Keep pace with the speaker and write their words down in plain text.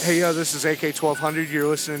Hey, yo, this is AK1200. You're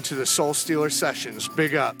listening to the Soul Stealer Sessions.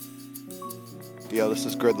 Big up. Yo, this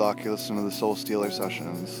is Gridlock. You're listening to the Soul Stealer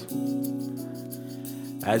Sessions.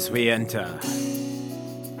 As we enter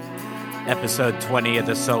episode 20 of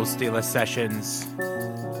the Soul Stealer Sessions,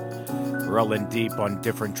 rolling deep on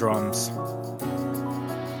different drums.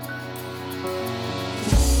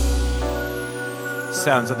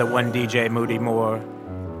 Sounds of the one DJ Moody Moore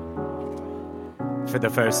for the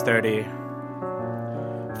first 30,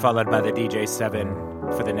 followed by the DJ 7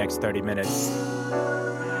 for the next 30 minutes.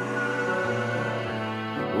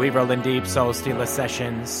 We rollin' deep, Soul Stealer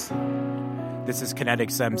Sessions. This is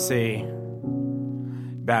Kinetics MC,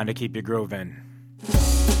 bound to keep you grooving.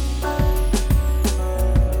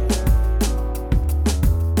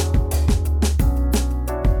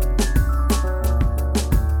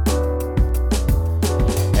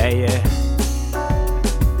 Hey, yeah.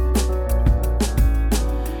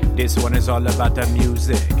 This one is all about the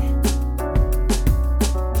music.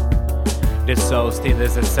 The Soul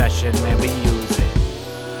Stealers a session, man, we use it.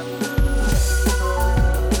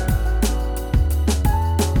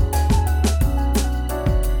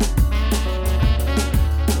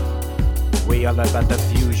 We all about the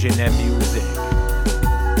fusion and music.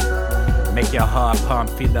 Make your heart pump,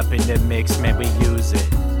 feel up in the mix, man, we use it.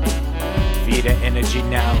 Feel the energy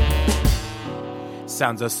now.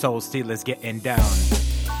 Sounds of Soul Stealers getting down.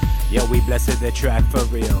 Yo, we blessed the track for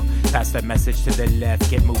real. Pass the message to the left,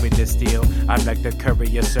 get moving to steal. I'm like the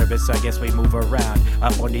courier service, I guess we move around.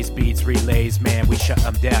 Up on these beats, relays, man, we shut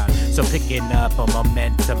them down. So picking up on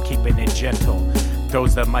momentum, keeping it gentle.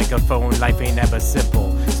 Throws the microphone, life ain't ever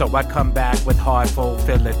simple. So I come back with hard full,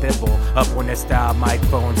 fill a thimble. Up on the style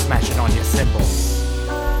microphone, smashing on your cymbals.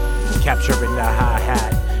 Capturing the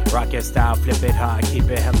hi-hat. Rock your style, flip it hard, keep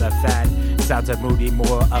it hella fat. Sounds of Moody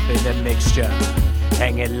Moore up in the mixture.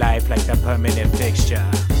 Hanging life like the permanent fixture.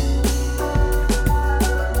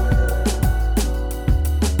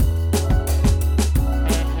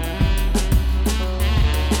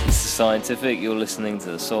 This is Scientific, you're listening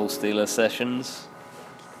to the Soul Stealer Sessions.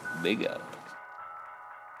 Big up.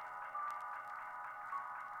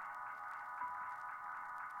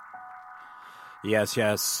 Yes,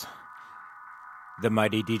 yes. The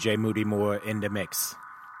mighty DJ Moody Moore in the mix.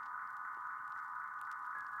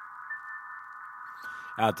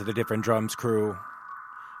 Out to the different drums crew.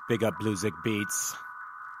 Big up Bluesick Beats.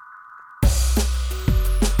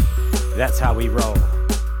 That's how we roll.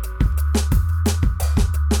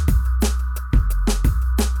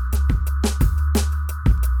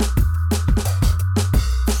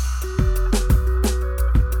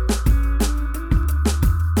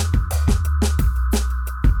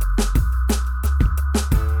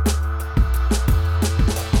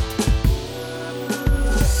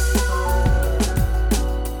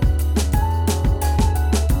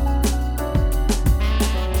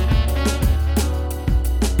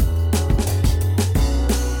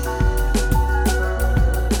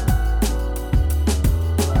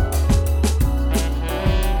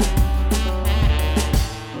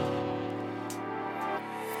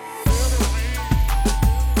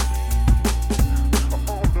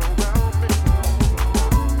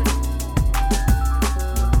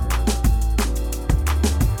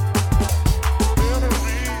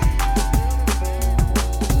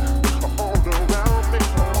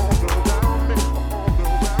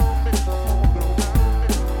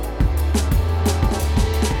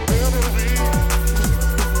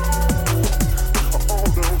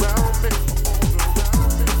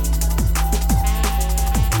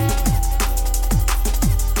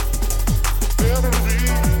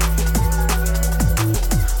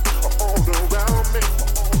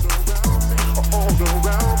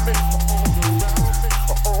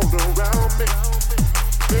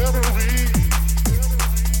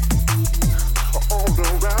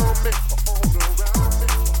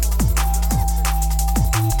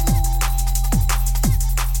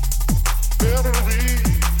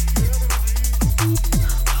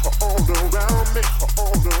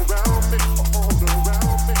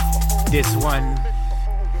 This one,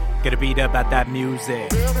 gonna beat about that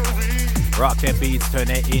music. Rock that beats, turn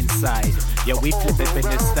it inside. Yo, we flip it in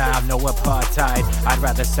this style, no apartheid. I'd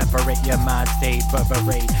rather separate your mind state,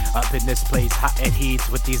 reverberate. Up in this place, hot and heats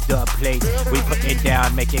with these dub plates. We put it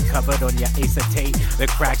down, make it covered on your acetate. The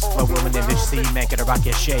cracks for women in the sea, make it a rock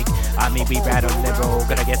and shake. I mean, we rattle liberal,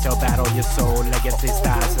 gonna get your battle, your soul. Legacy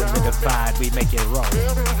styles solidified, we make it roll.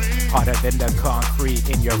 Harder than the concrete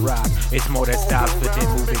in your rock. It's more than styles, but then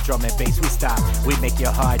moving drum and bass, we stop. We make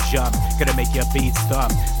your heart jump, gonna make your beat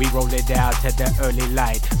stomp. We roll it down to the early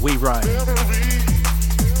light, we run.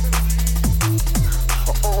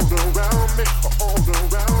 All around me.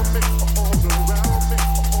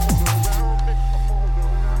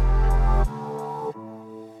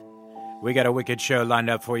 We got a wicked show lined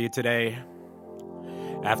up for you today.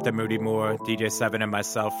 After Moody Moore, DJ Seven, and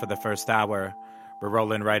myself for the first hour, we're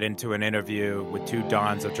rolling right into an interview with two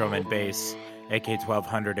dons of drum and bass,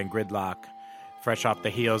 AK-1200 and Gridlock, fresh off the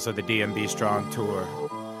heels of the DMB Strong Tour.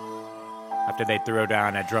 After they threw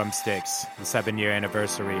down at Drumsticks, the 7-year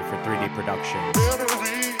anniversary for 3D Productions.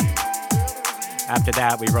 After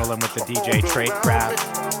that, we roll in with the DJ Tradecraft,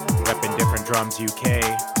 repping Different Drums UK,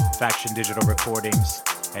 Faction Digital Recordings,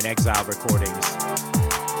 and Exile Recordings.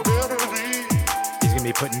 He's going to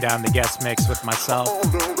be putting down the guest mix with myself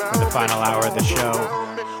for the final hour of the show.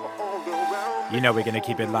 You know we're going to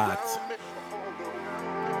keep it locked.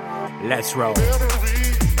 Let's roll.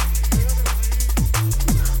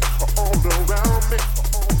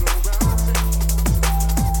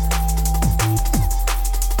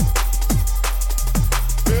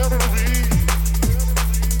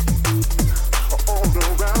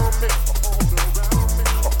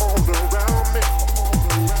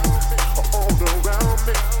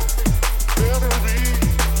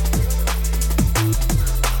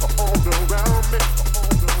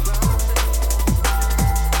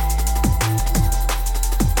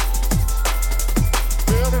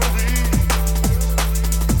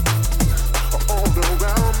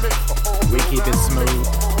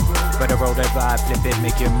 Flip it,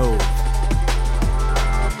 make it move.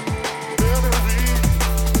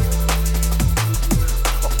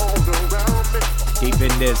 Deep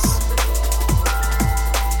in this.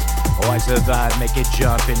 Oh, I survive, make it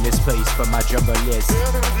jump in this place for my jumblist.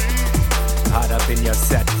 Hot up in your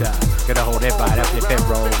sector. Gonna hold it right up, flip and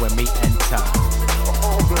roll when we enter.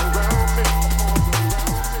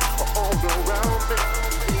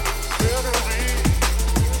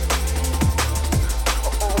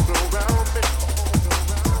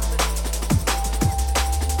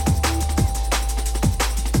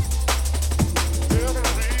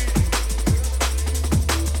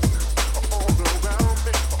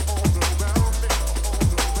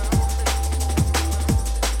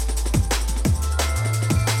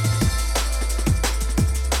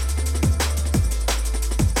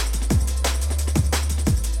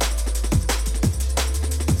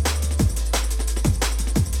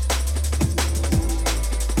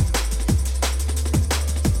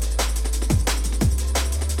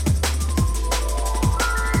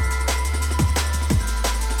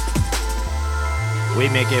 We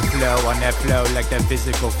make it flow on that flow like that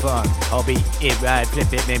physical funk. I'll be it right,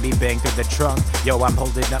 flip it, maybe bang through the trunk. Yo, I'm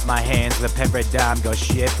holding up my hands, the paradigm go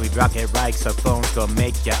shift. We rock it right, so phones gon'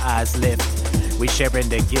 make your eyes lift. We sharing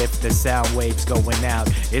the gift, the sound waves going out.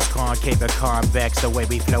 It's concave or convex, the way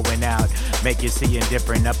we flowing out. Make you seeing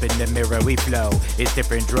different up in the mirror, we flow. It's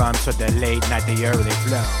different drums for the late night, the early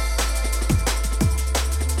flow.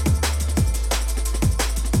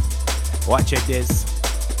 Watch it this.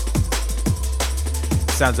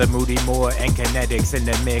 Sounds of Moody Moore and kinetics in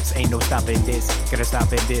the mix. Ain't no stopping this. Gonna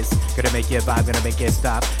stop in this. Gonna make your vibe, gonna make it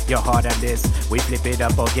stop. You're hard on this. We flip it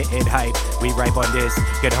up or get it hype. We ripe on this.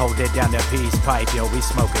 Gonna hold it down the peace pipe. Yo, we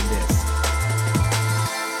smoking this.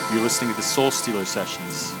 You're listening to the Soul Stealer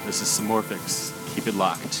Sessions. This is Samorphix. Keep it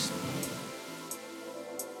locked.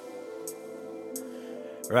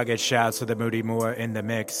 Rugged shouts to the Moody Moore in the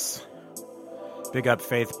mix. Big up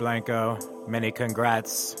Faith Blanco. Many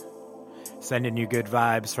congrats. Sending you good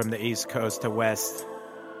vibes from the East Coast to West.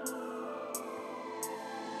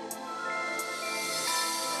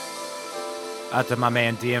 Out to my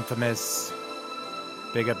man D Infamous.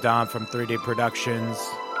 Big up Don from 3D Productions.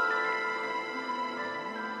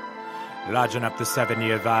 Lodging up the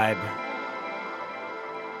 7-year vibe.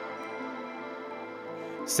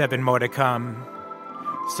 7 more to come.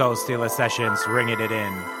 Soul Stealer Sessions, ringing it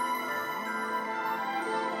in.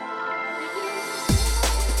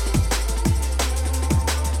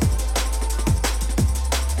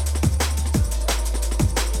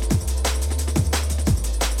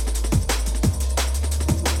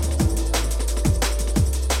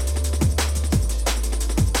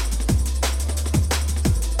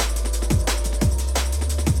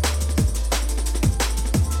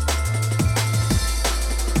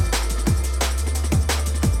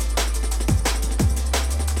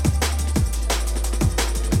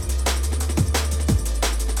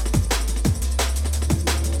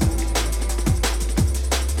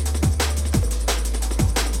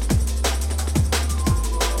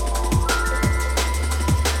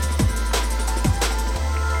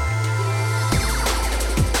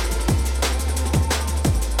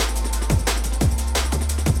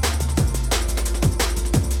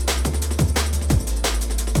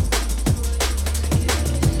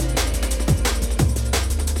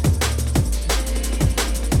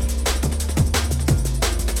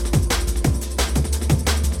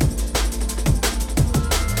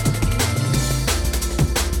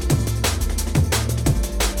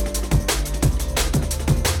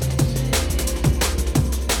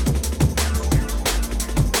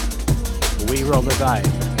 feel the vibe.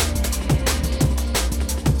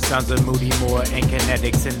 Sounds of Moody Moore and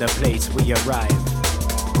kinetics in the place we arrive.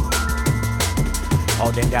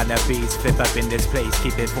 Holding down the beats, flip up in this place,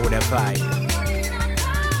 keep it fortified.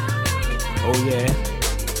 Oh yeah,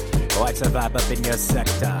 what's the vibe up in your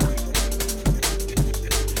sector?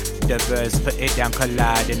 Diverse, put it down,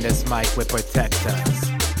 collide in this mic with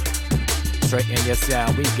protectors. Straight in your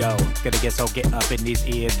sound we go. Gotta get up in these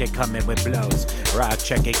ears, get coming with blows. Rock,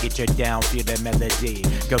 check it, get you down, feel the melody.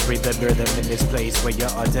 Go breathe the rhythm in this place where you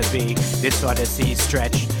ought to be. This odyssey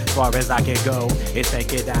stretch, far as I can go. It's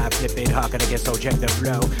make it, I flip it hard, gonna get so check the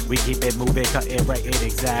flow. We keep it moving, cut it right in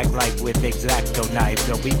exact, like with X-Acto knife.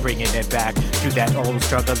 So we bringing it back to that old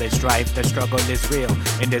struggle and strife. The struggle is real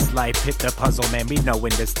in this life. Hit the puzzle, man, we know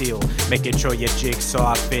when to steal. Making sure your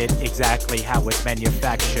jigsaw fit exactly how it's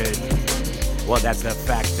manufactured. Well, that's the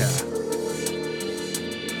factor.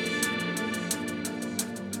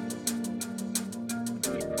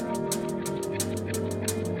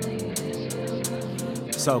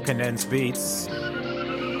 Soaking in beats,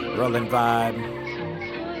 rolling vibe,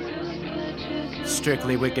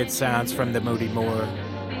 strictly wicked sounds from the Moody Moore.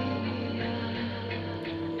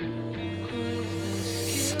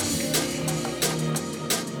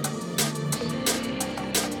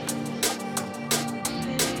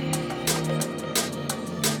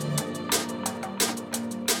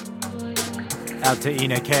 Out to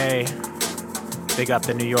Ina K, big up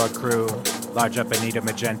the New York crew, large up Anita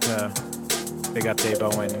Magenta, big up Dave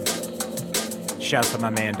Owen, shouts to my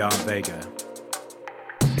man Don Vega.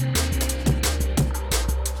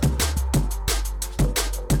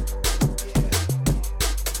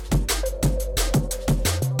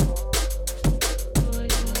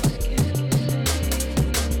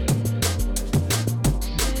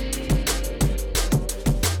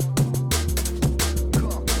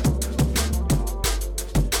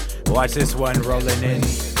 Watch this one rolling in.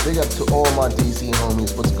 Big up to all my DC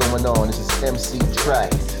homies. What's going on? This is MC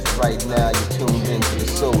Track. Right now you're tuned in to the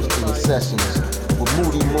Soul Stealer Sessions with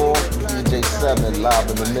Moody Moore, DJ 7 live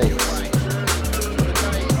in the mix.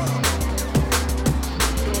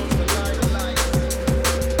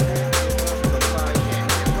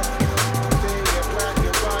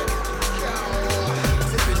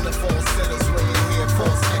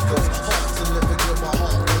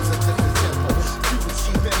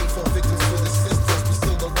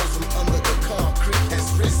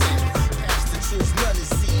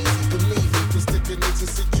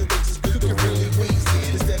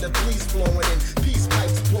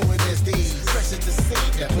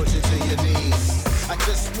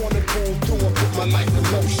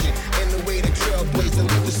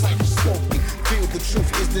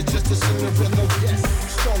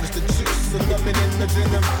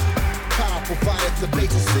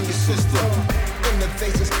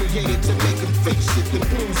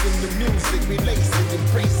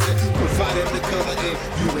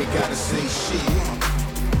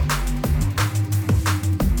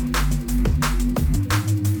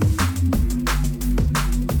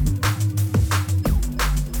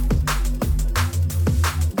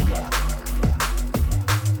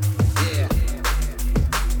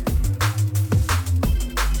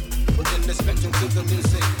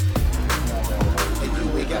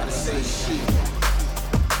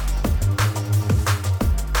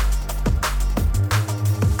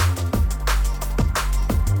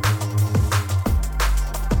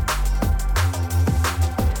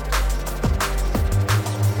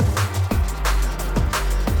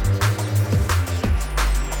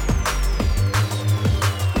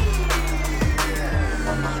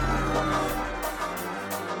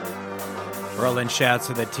 Rolling shouts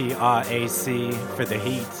to the TRAC for the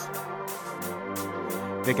heat.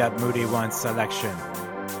 Big up Moody One selection.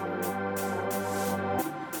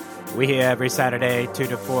 We here every Saturday, 2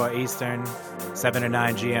 to 4 Eastern, 7 to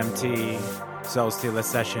 9 GMT, Soul Stealer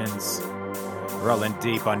Sessions, rolling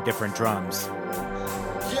deep on different drums.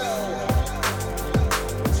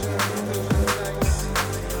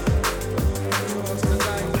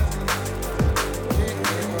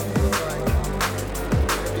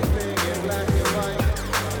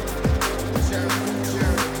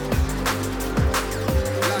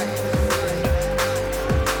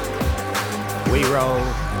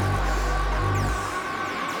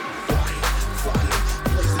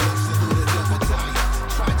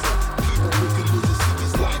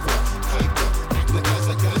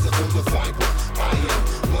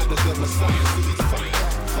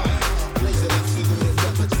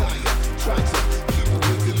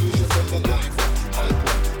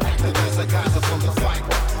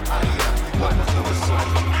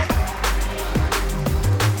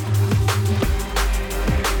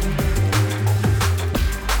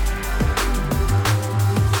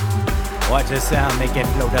 the sound, make it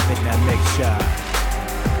float up in the mixture.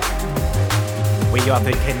 We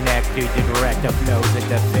often connect through the direct uploads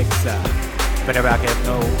and the fixer. But I rock it,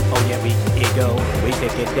 oh yeah, we go. We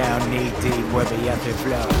take it down knee deep where we have to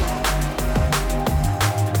flow.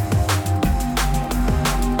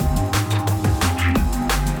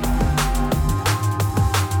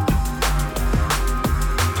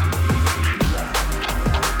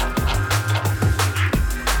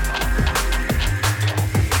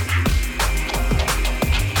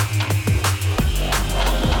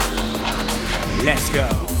 Let's go.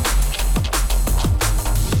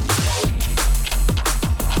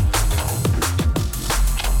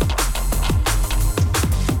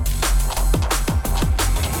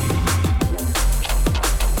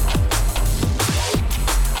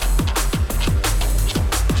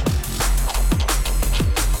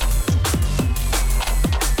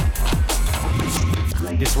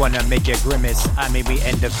 This wanna make you grimace. I mean, we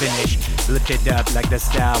end the finish. Lift it up like the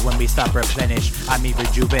style when we stop replenish. I mean,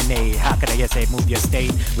 rejuvenate. How can I say move your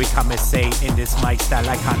state? We compensate in this mic style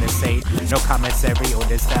like condensate. No commissary or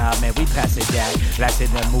this style, man. We pass it that. Last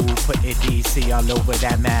in the move, put it DC all over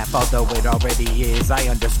that map. Although it already is, I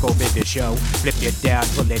underscore it the show. Flip it down,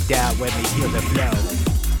 pull it down when we hear the flow.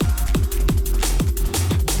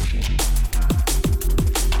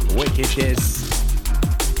 Wickedness.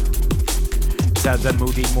 Sounds a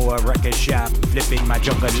moody more record shop, flipping my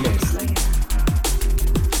jungle list.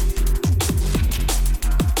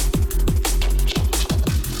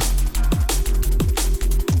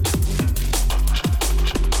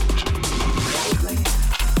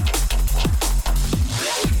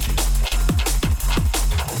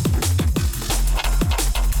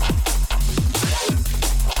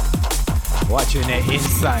 Watching the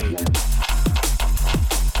inside.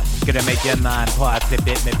 Gonna make your mind part, flip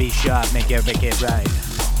it, maybe sharp, make it wicked right.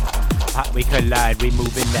 Hot we collide, we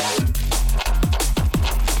moving that.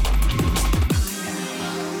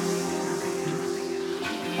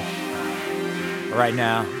 Right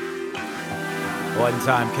now, one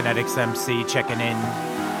time Kinetics MC checking in.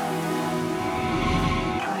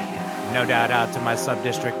 No doubt out to my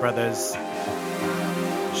sub-district brothers.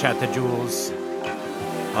 Shout to Jules,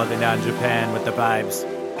 holding down Japan with the vibes.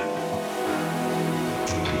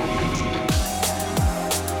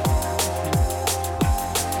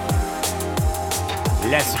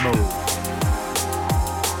 Let's move.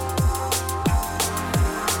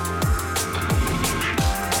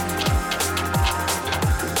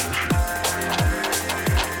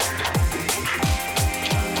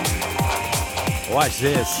 Watch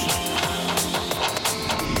this.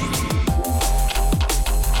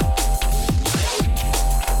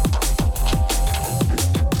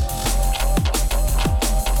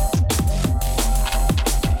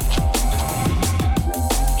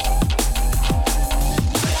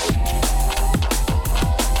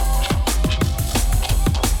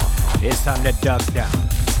 It's time to duck down.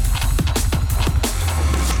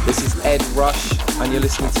 This is Ed Rush, and you're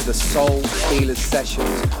listening to the Soul Stealers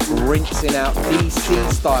Sessions, rinsing out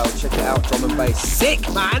DC style. Check it out, drum and bass.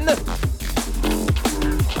 Sick, man!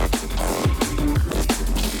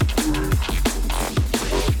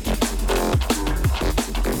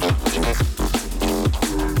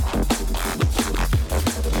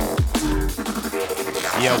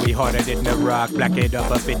 Yo, we harder than the rock, black it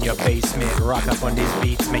up in your basement. Rock up on these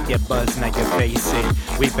beats, make you buzz, now you face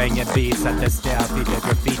it. We banging beats at the style, feed the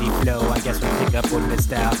graffiti flow. I guess we pick up on the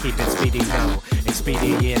style, keep it speedy low.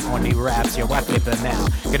 Expedient on the raps, yo, I flip them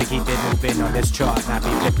out. Gonna keep it moving on this chart, not be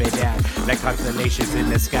flipping out. Like constellations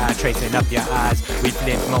in the sky, tracing up your eyes. We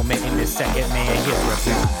flip moment in the second, man, here's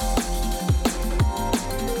reply.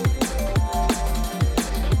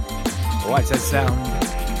 What's that sound?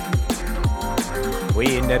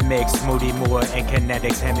 We in the mix, Moody Moore and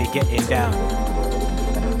Kinetics, and we getting down.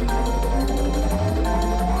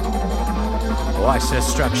 Watch the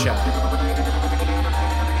structure.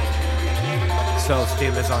 Soul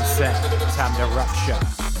Stealers on set, time to rupture.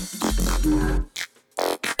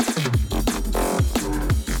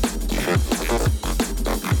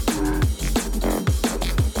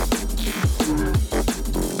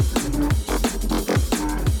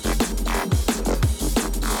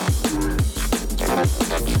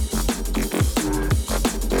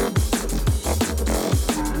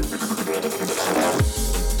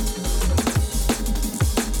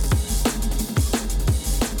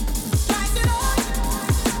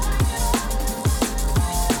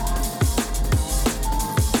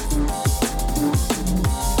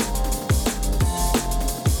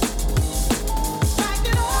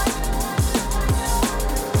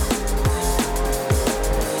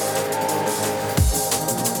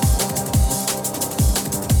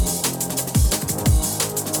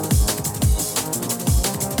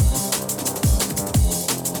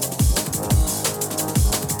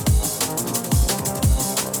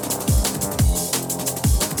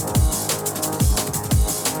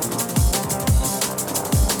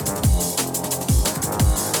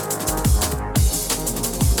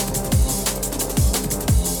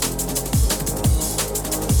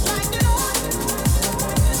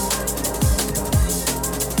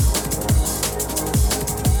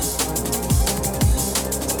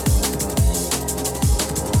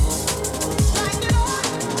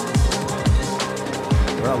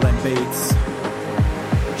 Rolling beats.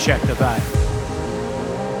 Check the vibe.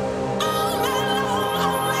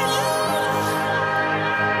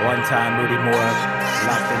 One time, Moody Moore,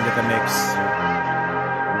 locked into the mix.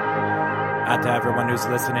 Out to everyone who's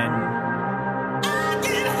listening.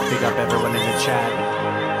 Big up everyone in the chat.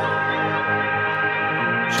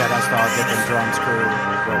 Shout out to all different drums crew.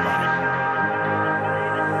 Robot.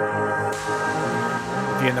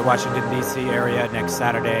 If you're in the Washington, D.C. area next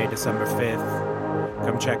Saturday, December 5th,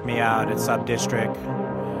 come check me out at Sub-District.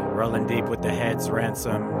 Rolling deep with the Heads,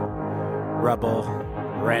 Ransom, Rebel,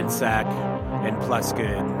 Ransack, and Plus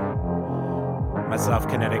Good. Myself,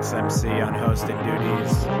 Kinetics MC, on hosting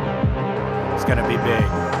duties. It's gonna be big.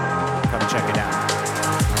 Come check it out.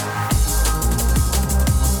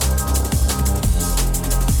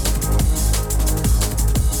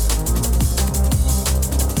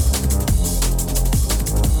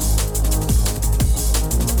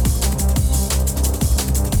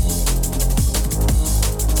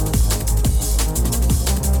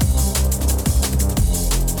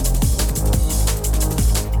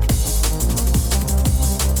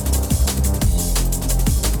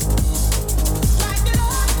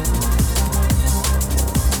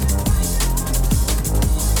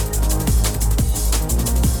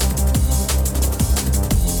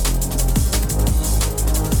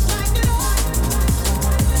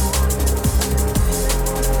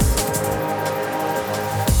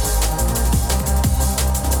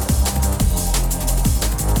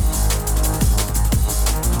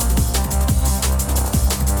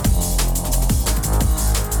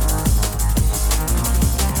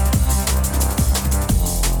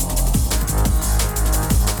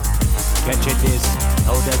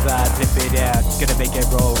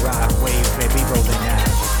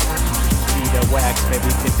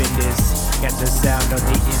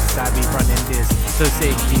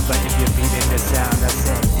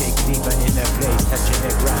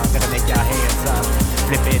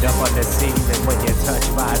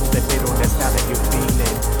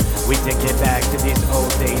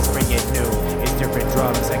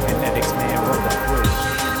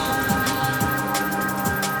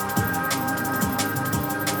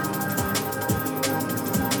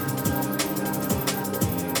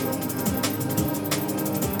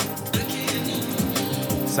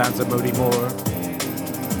 Sounds of Moody Moore.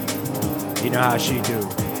 You know how she do.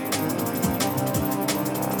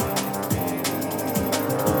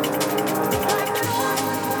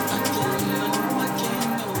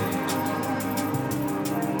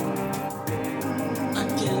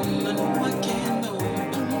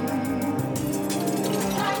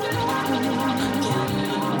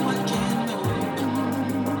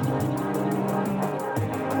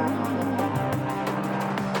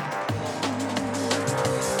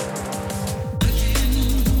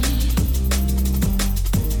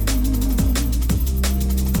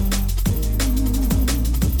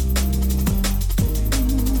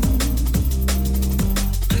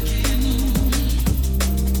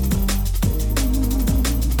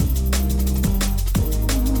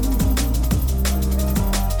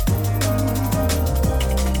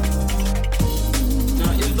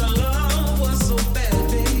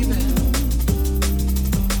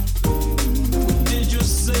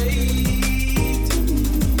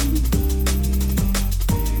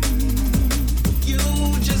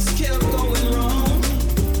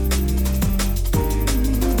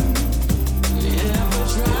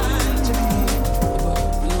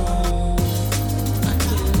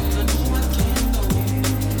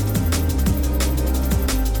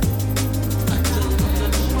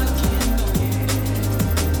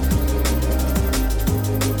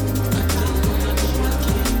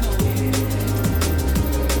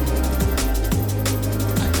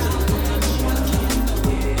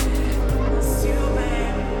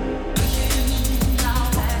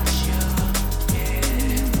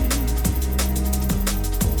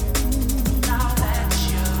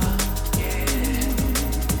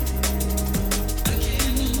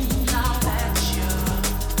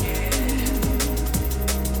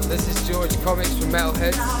 Comics from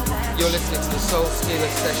Metalheads. You're listening to the Soul Stealer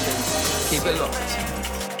Sessions. Keep it locked.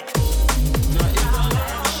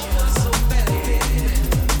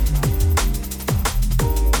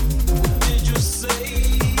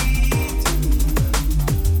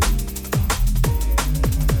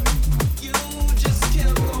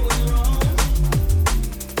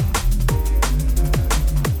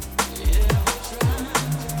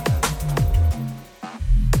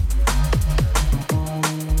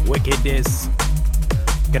 Wickedness.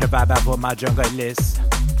 Gonna vibe out for my jungle list.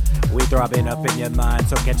 We throbbing up in your mind,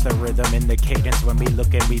 so catch the rhythm and the cadence when we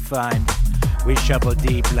look and we find. We shovel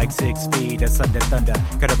deep like 6 feet of thunder.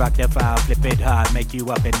 Gonna rock the file, flip it hard, make you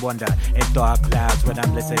up and wonder. In dark clouds when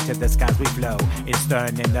I'm listening to the skies we flow. It's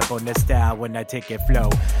stirring up on the style when I take it flow.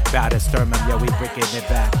 Bout to stir 'em, yo, we breaking it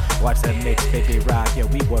back. Watch the mix, baby rock, yo,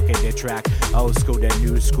 we working the track. Old school to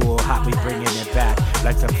new school, hot, we bringing it back.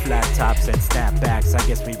 Like some flat tops and snapbacks, I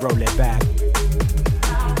guess we roll it back.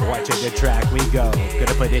 Watching the track we go.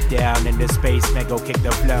 Gonna put it down in the space, man, go kick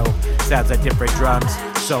the flow. Sounds of different drums,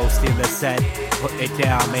 soul steal the set. Put it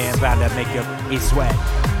down, man, bound to make your sweat.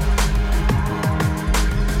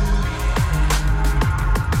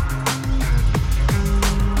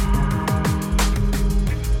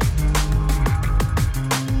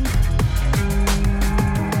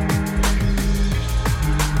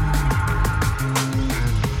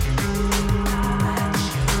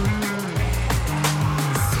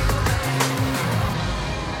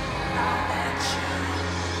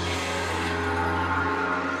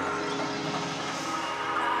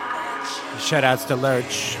 Shoutouts to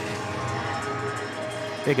Lurch.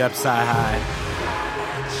 Big up Sci-Hi.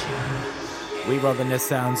 We rolling the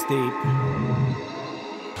sounds deep.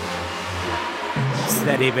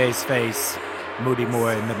 Steady bass face. Moody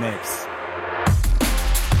Moore in the mix.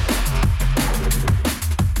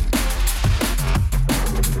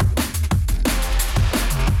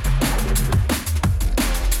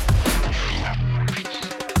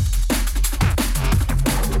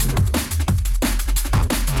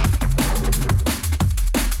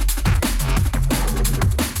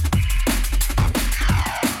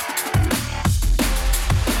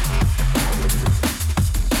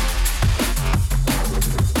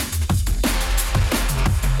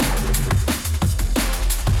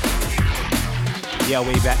 Yo,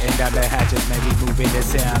 we batting down the hatches, man, we moving the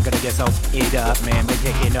sound. Gonna get so eat up, man, we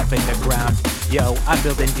kicking up in the ground. Yo, I'm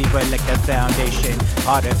building deeper like the foundation.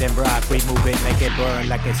 Harder than rock, we move it, make it burn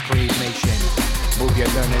like it's cremation. Move your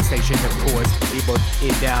learning station, of course. We both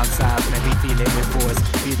it down south, man, we feel it with force.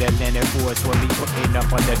 Be the landing force when we putting up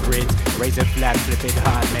on the grid. Raise it flat, flip it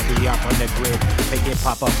hard, man, we up on the grid. Make it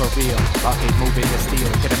pop up for real. Pocket moving the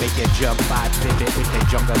steel. Gonna make it jump, vibe, flip it with the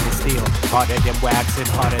jungle and steel. Harder than wax and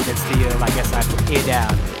harder than steel. I guess I put it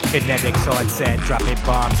out. Kinetics on set, dropping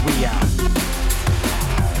bombs, we out.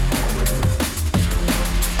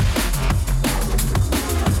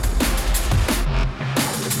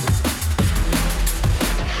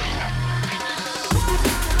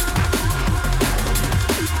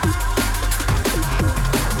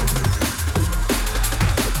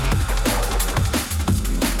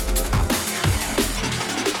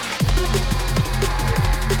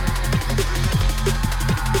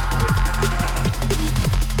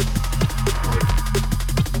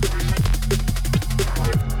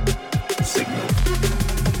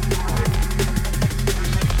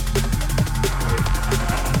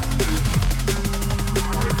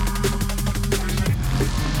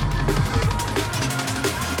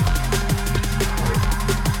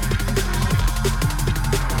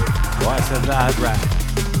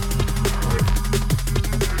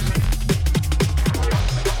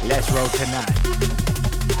 Let's roll tonight.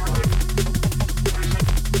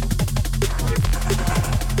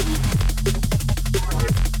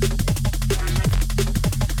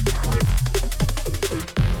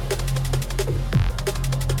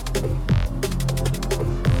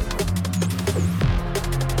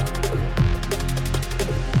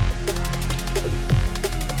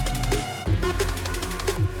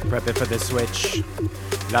 Prepping for the switch.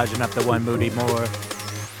 Lodging up the one Moody Moore.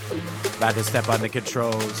 About to step on the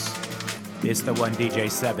controls. It's the one DJ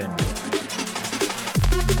 7.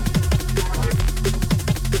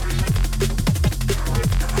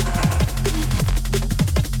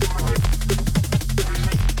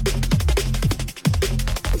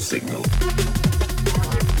 Signal.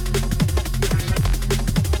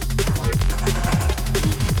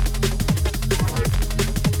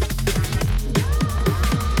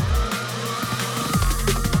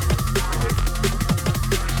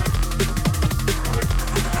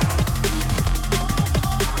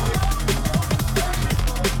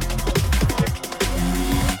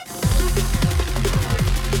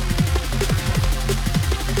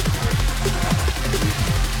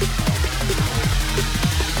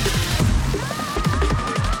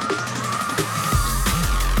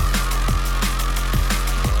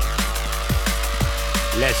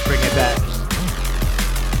 Let's bring it back.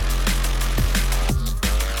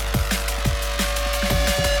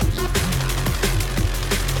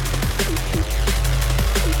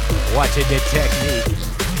 Watching the technique.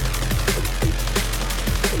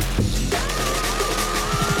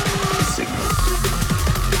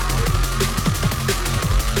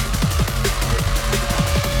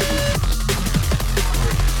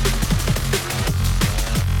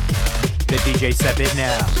 the DJ step it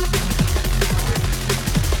now.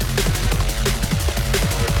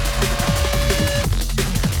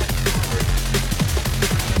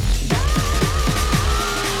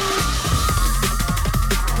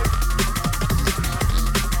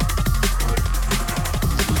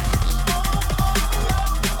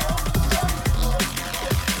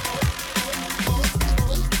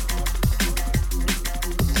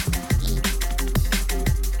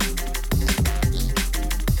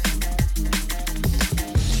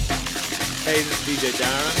 Hey, this is DJ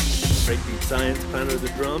Dara, Breakbeat Science, planner of the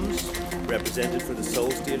drums, represented for the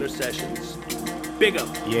Soul Stealer Sessions. Big up!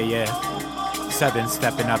 Yeah. 7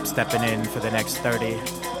 stepping up, stepping in for the next 30.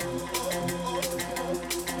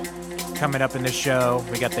 Coming up in the show,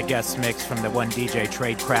 we got the guest mix from the one DJ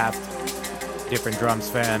Tradecraft, different drums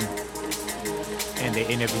fan, and the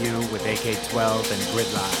interview with AK-12 and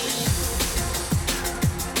Gridlock.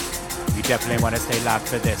 You definitely want to stay locked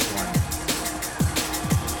for this one.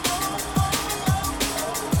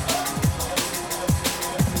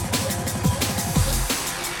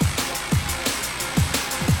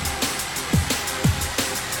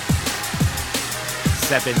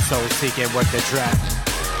 Seven soul seeking, work the track.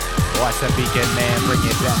 Watch the beacon, man, bring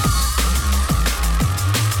it back.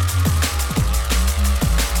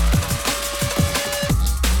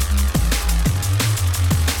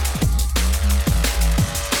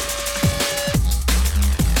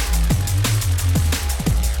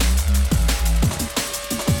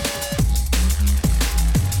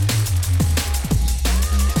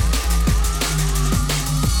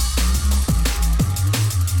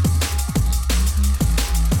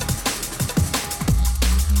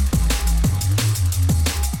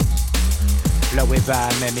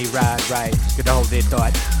 Vibe, let me ride right. Gotta hold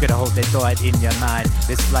that thought in your mind.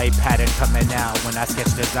 This flight pattern coming out when I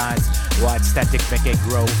sketch designs. Watch static make it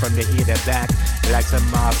grow from the ear to back. Like some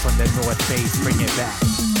mob from the north face, bring it back.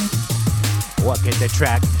 Walking the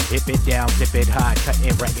track, hip it down, flip it hot, cut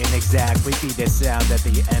it right and exact. We feed the sound of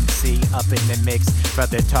the MC up in the mix. From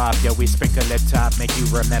the top, yo, we sprinkle it top, make you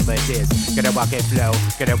remember this. Gotta walk it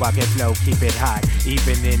flow, keep it hot.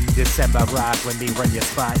 Even in December rock, when we run your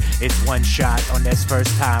spot, it's one shot on this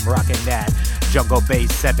first time rocking that. Jungle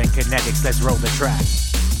Bass 7 Kinetics, let's roll the track.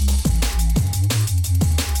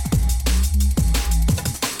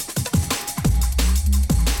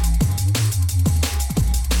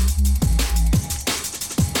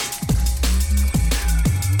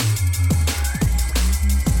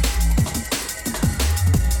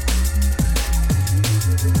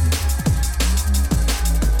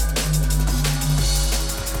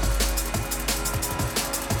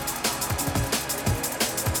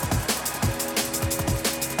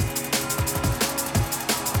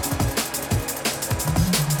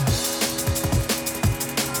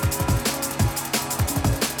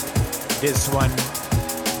 This one,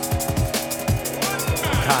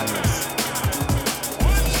 Congress.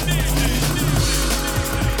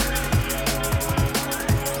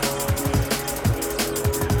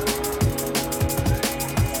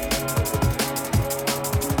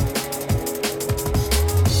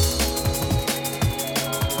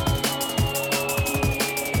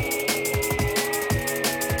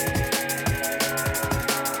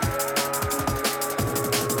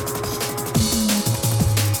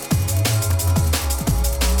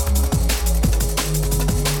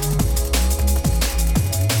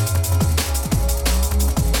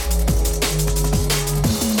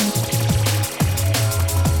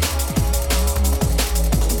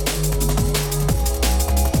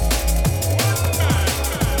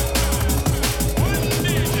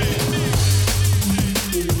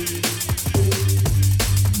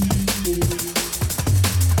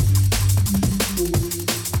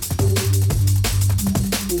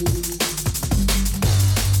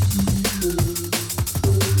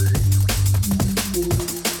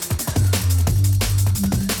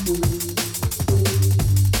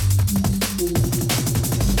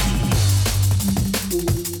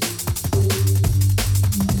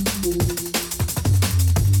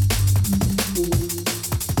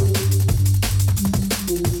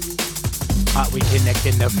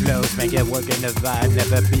 Connecting the flows, make it work in the vibe.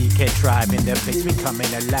 Never be contrived in the face, we coming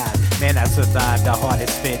alive. Man, I survived the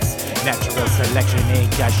hardest fits. Natural selection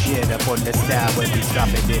ain't got shit up on the style when we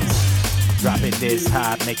dropping this. Dropping this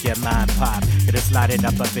hot, make your mind pop. Get it sliding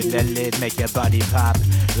up in the lid, make your body pop.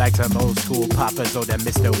 Like some old school poppers or the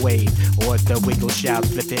Mr. Wade. Or the wiggle shout,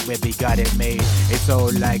 flip it where we got it made. It's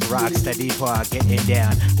all like rock steady park, getting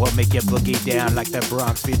down. Or make your boogie down like the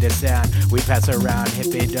Bronx, feel the sound. We pass around,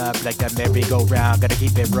 hip it up like the merry-go-round. Gotta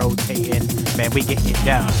keep it rotating, man, we getting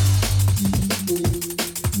down.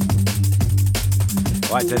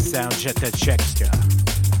 Why's the sound shut the checker?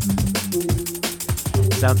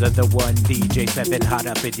 Sounds of the one DJ 7 hot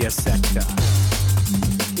up in your sector.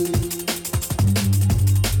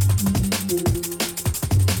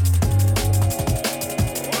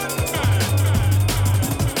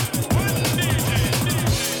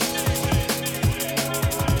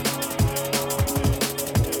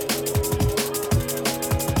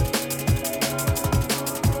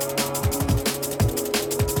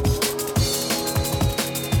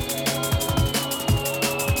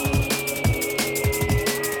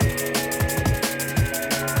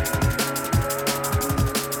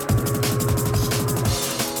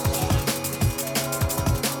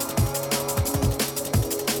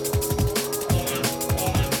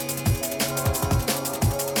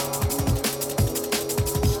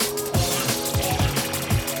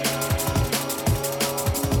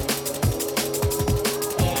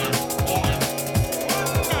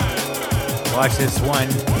 Watch this one.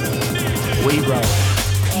 We roll.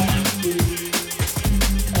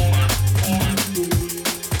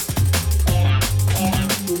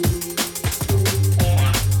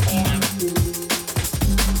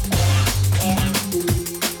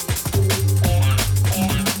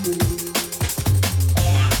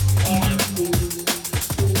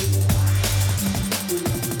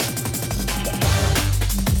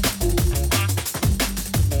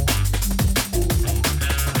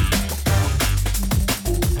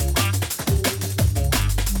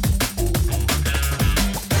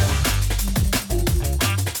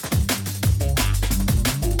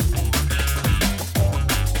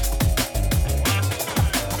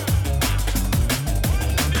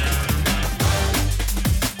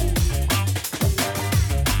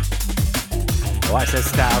 Watch the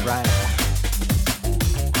style, right?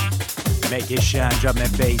 Make it shine, drum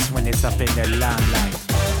and bass when it's up in the limelight.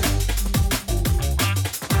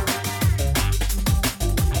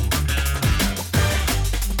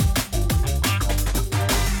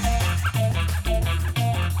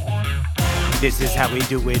 This is how we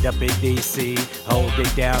do it up in DC. Hold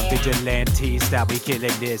it down, vigilante style, we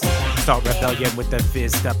killing this. Start rebellion with the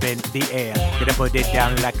fist up in the air. Gonna put it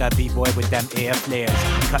down like a b-boy with them air flares.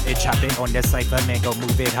 Cut it, chop it on the cypher, man, go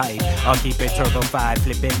move it high. I'll keep it turbo-fied,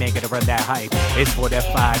 flip it, man, gonna run that hype. It's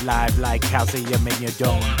fortified live like calcium in your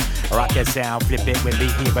dome. Rock the sound, flip it when we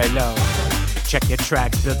here alone. Check your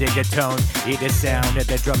tracks, building your tone. Hear the sound of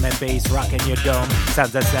the drum and bass rocking your dome.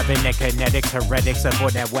 Sounds of 7 and kinetics, heretics up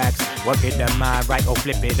on that wax. Working the mind right, or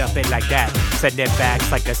flip it up it like that. Send it back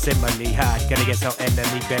like a simile hot. Gonna get so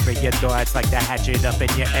enemy, bury your thoughts like the hatchet up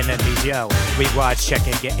in your enemies, yo. We watch, check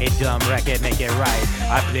it, get it done, wreck it, make it right.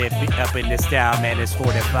 I flip it up in the style, man, it's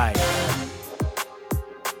fortified.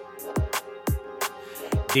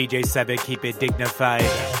 DJ 7, keep it dignified.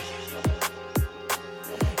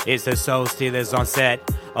 It's the Soul Stealers on set.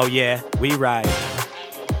 Oh yeah, we ride.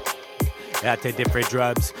 Out to different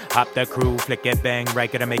drums. Hop the crew, flick it, bang,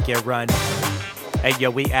 right, gonna make it run. Hey yo,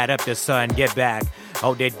 we add up the sun, get back.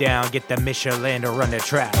 Hold it down, get the Michelin to run the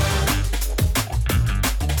track.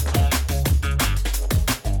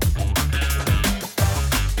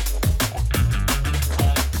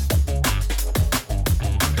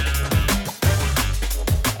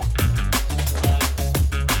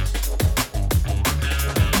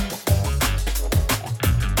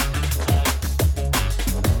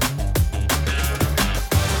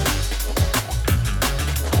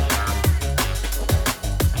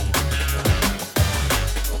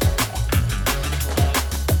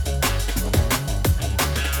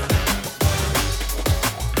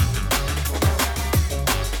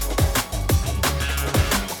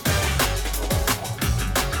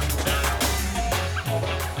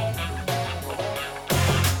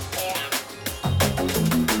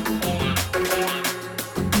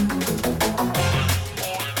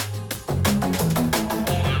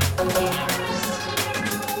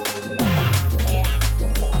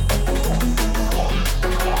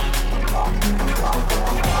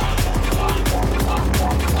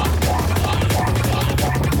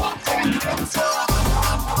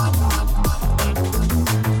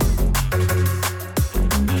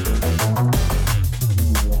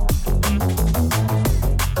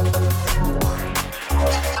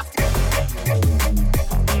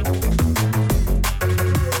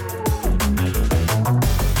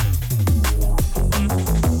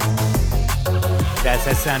 That's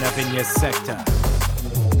a sound up in your sector.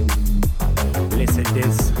 Listen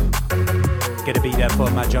this. Gonna be there for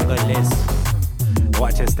my jungle list.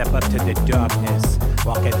 Watch us step up to the darkness.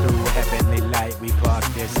 Walking through heavenly light, we park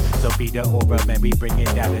this. So be the aura, man, we bring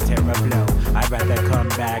it down to terror blow. I'd rather come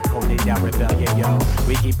back, holding down rebellion, yo.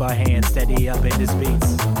 We keep our hands steady up in the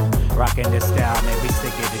beats. Rocking the style, man, we stick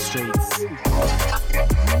streets.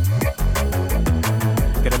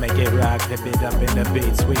 Gonna make it rock, dip it up in the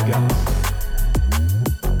beats, we go.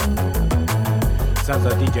 Sounds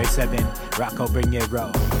like DJ 7, Rocco, bring it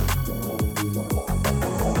roll.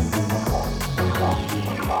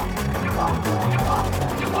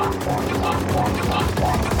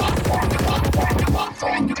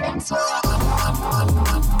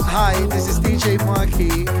 Hi, this is DJ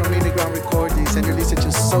Marky from Underground Recordings, and you're listening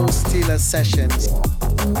to Soul Stealer Sessions.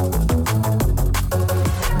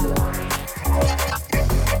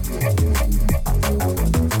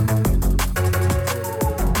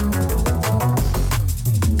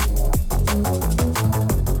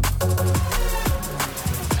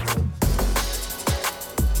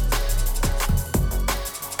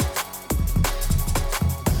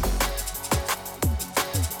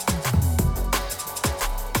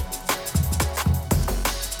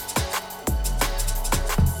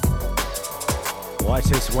 Watch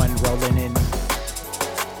this one rolling in.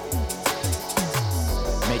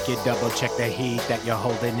 Make it double check the heat that you're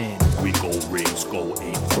holding in. We go rings, go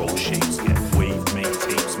ape, throw shapes, get wave, make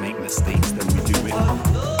tapes, make mistakes, then we do it.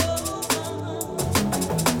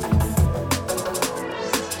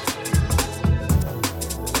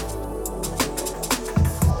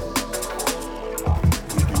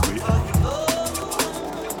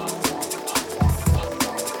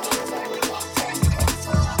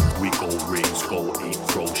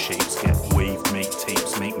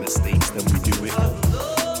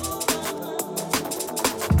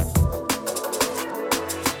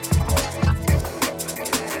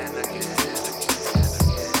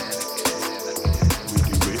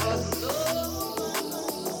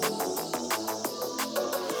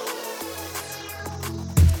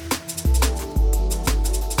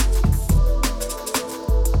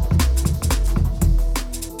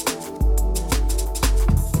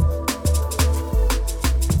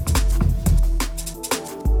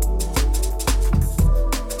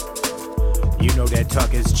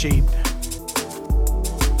 Talk is cheap,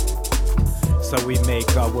 so we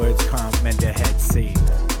make our words come and the head see.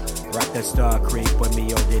 Rock the star creep when we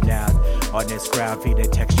hold it out. On this ground, feel the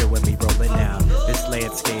texture when we roll it out. This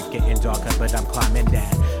landscape getting darker, but I'm climbing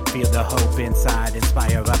that. Feel the hope inside,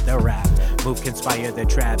 inspire up the rap. Move, conspire the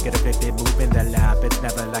trap, get a 50 move in the lap. It's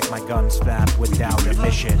never like my guns flap without a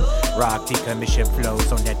mission. Rock decommission flows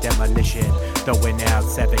on that demolition. Throwing out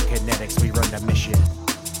 7 kinetics, we run the mission.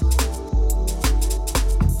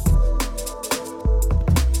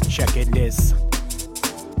 Checking this.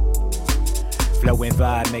 Flowing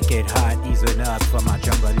vibe, make it hot, easing up for my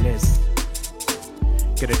jungle list.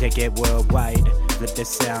 Gonna take it worldwide. Flip the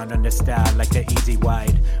sound on the style like the easy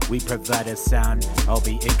wide. We provide a sound, I'll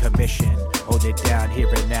be in commission. Hold it down, here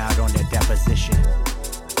and out on the deposition.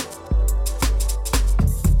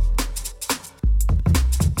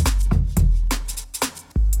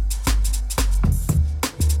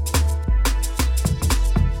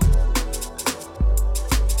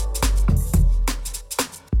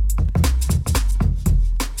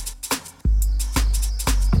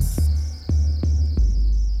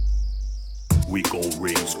 We go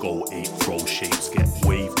rings, go ape, throw shapes, get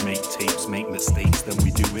wave, make tapes, make mistakes, then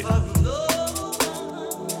we do it.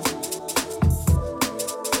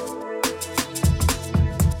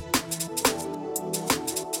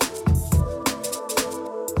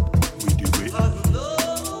 We do it.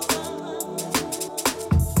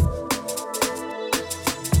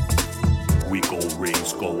 We go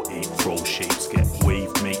rings, go ape, throw shapes, get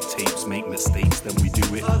wave, make tapes, make mistakes, then we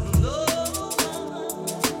do it.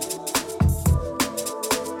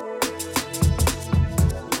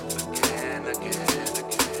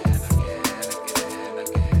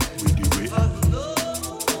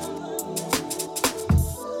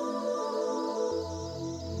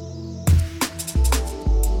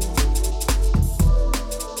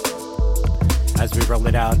 As we roll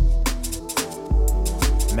it out,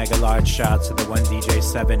 mega large shouts to the one DJ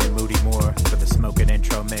 7 and Moody Moore for the smoking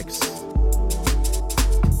intro mix.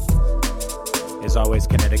 As always,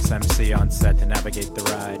 Kinetics MC on set to navigate the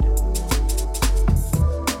ride.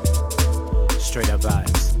 Straight up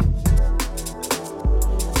vibes.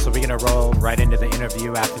 So we're gonna roll right into the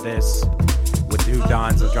interview after this with two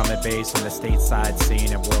dons of drum and bass on the stateside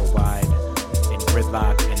scene and worldwide in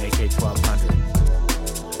Gridlock and AK-1200.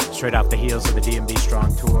 Straight off the heels of the DMB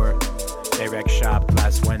Strong Tour, they wrecked shop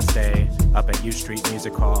last Wednesday up at U Street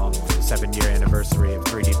Music Hall for the 7-year anniversary of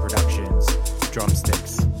 3D Productions,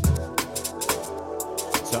 Drumsticks.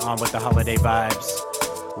 So on with the holiday vibes.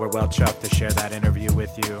 We're well chuffed to share that interview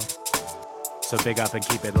with you. So big up and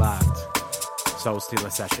keep it locked. Soul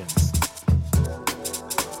Stealer Sessions.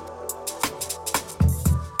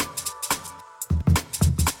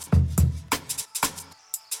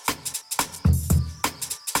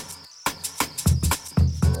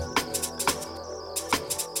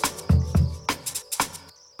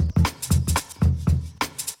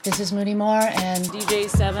 This is Moody Moore and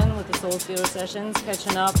DJ7 with the Soul Stealer Sessions,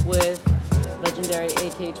 catching up with legendary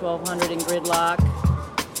AK-1200 and Gridlock.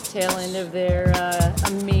 Tail end of their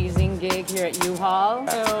amazing gig here at U-Haul.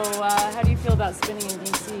 So how do you feel about spinning in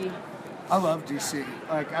DC? I love DC.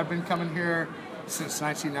 Like, I've been coming here since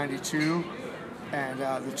 1992, and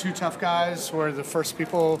the Two Tough Guys were the first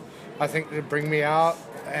people, I think, to bring me out,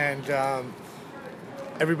 and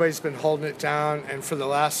everybody's been holding it down, and for the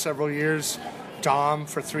last several years, Dom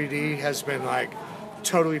for 3D has been like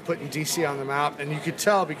totally putting DC on the map, and you could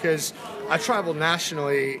tell because I travel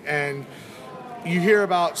nationally, and you hear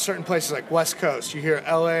about certain places like West Coast, you hear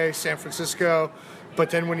LA, San Francisco, but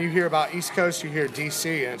then when you hear about East Coast, you hear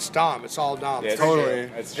DC, and it's Dom. It's all Dom. Yeah, totally.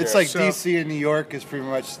 It's like DC and New York is pretty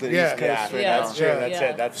much the East Coast right now. That's true. That's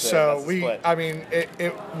it. That's so the split. I mean,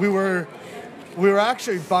 we were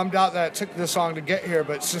actually bummed out that it took this long to get here,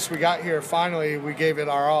 but since we got here, finally, we gave it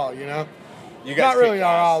our all, you know? You guys not really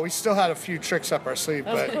our all. We still had a few tricks up our sleeve,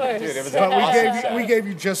 Of but, course. Dude, it was but we gave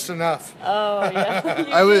you just enough. Oh, yeah.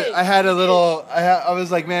 I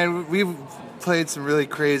was like, man, we've played some really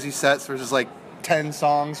crazy sets where it's just like 10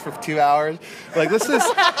 songs for 2 hours. Like, let's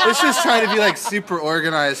just try to be like super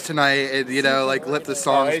organized tonight and, you know, like let the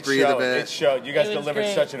songs breathe a bit. It showed. You guys It was delivered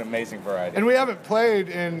great. such an amazing variety. And we haven't played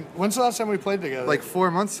in, when's the last time we played together? Like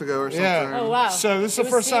 4 months ago or something. Yeah. Oh, wow. So this is It the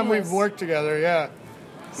was first time seamless. we've worked together, yeah.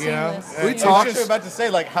 You know? Seamless. And We it's talked- I was just- about to say,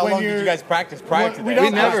 like, how when long did you're- you guys practice prior to we that?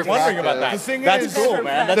 don't I was never wondering about that. practice. The thing That's is- cool,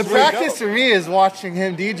 man. That's The really practice dope. for me is watching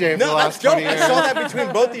him DJ for the No, last that's dope. 20 I years. saw that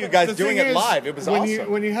between both of you guys The doing thing it is, live. It was when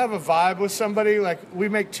awesome. When you have a vibe with somebody, like, we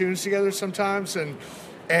make tunes together sometimes, and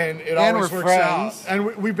it And always we're works friends. out.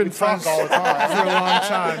 And we've been friends all the time for a long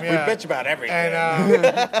time. Yeah. We bitch about everything.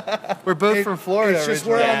 And We're both from Florida. it's just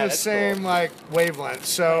originally. we're on Yeah, the that's same like wavelength,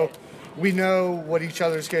 so we know what each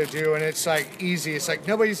other's gonna do, and it's like easy. It's like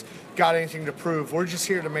nobody's got anything to prove. We're just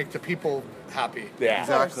here to make the people happy. Yeah,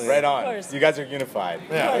 Exactly. Right Of on. course. You guys are unified.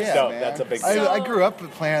 Yeah. That's Yeah, dope. man. That's a big I, deal. I grew up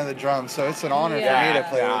playing the drums, so it's an honor for me to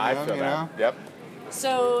play Yeah, I with feel them, you know? that. Yep.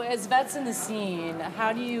 So, as vets in the scene,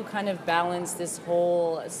 how do you kind of balance this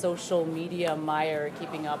whole social media mire,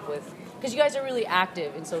 keeping up with? Because you guys are really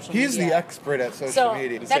active in social He's media. the expert at social so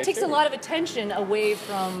media. that takes a lot of attention away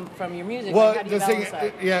from your music. Well, Like, how do you the thing,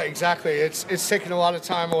 balance that? yeah, exactly. It's taken a lot of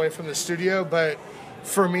time away from the studio, but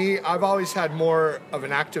for me, I've always had more of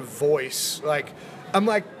an active voice. Like, I'm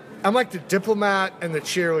like the diplomat and the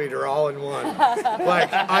cheerleader all in one. Like,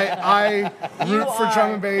 I root for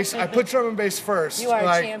drum and bass. I put drum and bass first. You are a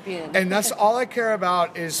like, champion. And that's all I care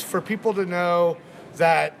about is for people to know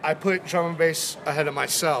that I put drum and bass ahead of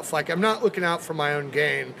myself. Like, I'm not looking out for my own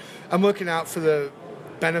gain. I'm looking out for the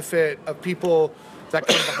benefit of people that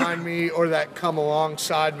come behind me or that come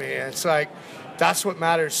alongside me. And it's like, that's what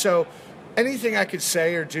matters. So anything I could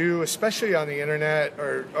say or do, especially on the internet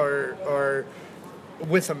or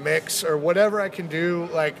with a mix or whatever I can do,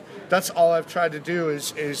 like, that's all I've tried to do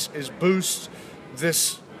is boost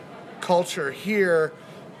this culture here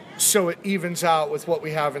so it evens out with what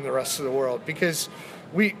we have in the rest of the world. Because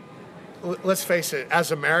let's face it,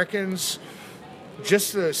 as Americans,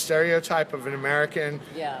 just the stereotype of an American,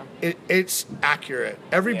 Yeah. it's accurate.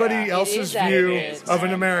 Everybody Yeah. else's It is view accurate. of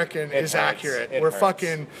an American It is hurts. accurate. It We're hurts.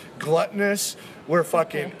 fucking gluttonous. We're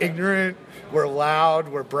fucking ignorant. We're loud.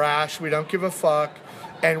 We're brash. We don't give a fuck.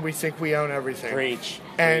 And we think we own everything. Preach.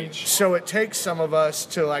 And Preach. so it takes some of us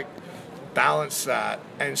to like balance that.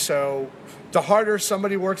 And so the harder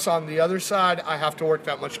somebody works on the other side, I have to work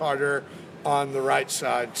that much harder on the right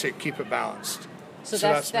side to keep it balanced. So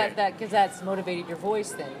that's me. because that's motivated your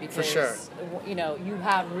voice then, because sure. you know you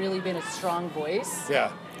have really been a strong voice.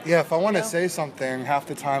 Yeah. Yeah, if I want to know? say something, half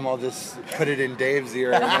the time I'll just put it in Dave's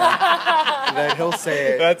ear, and then he'll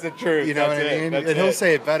say it. That's the truth. You know That's what I it. mean? That's And he'll it.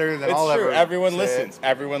 say it better than It's I'll true. ever. Everyone say listens. It.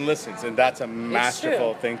 Everyone listens, and that's a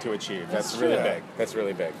masterful true. thing to achieve. That's It's really true. big. That's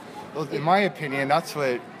really big. Well, in my opinion, that's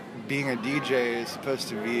what being a DJ is supposed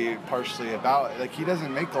to be partially about. Like, he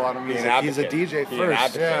doesn't make a lot of Be an music. He's a advocate. DJ Be first. an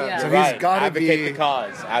advocate. Yeah. So You're he's right. gotta advocate be the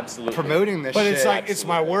cause. Absolutely. promoting this But shit. it's like, it's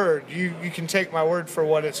my word. You can take my word for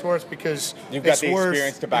what it's worth because You've got it's the worth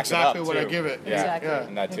experience to back exactly it up, what I too. give it. Yeah. Exactly. Yeah.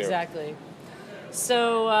 And that too. Exactly.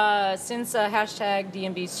 So since hashtag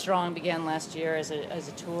DMB Strong began last year as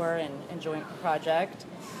a tour and joint project,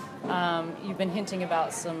 you've been hinting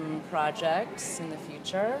about some projects in the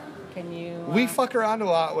future. Can you? We fuck around a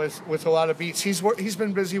lot with a lot of beats. He's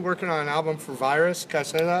been busy working on an album for Virus. Can I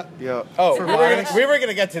say that? Yeah. Oh, For we Virus. were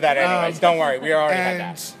gonna get to that anyways. Don't worry, we already had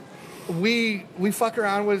And that. we fuck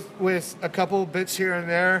around with a couple bits here and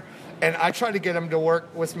there, and I try to get him to work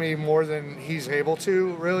with me more than he's able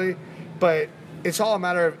to, really. But it's all a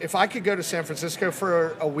matter of, if I could go to San Francisco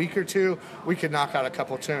for a week or two, we could knock out a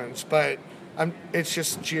couple tunes. But it's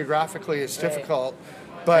just geographically, it's difficult.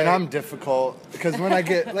 But and I'm difficult because when I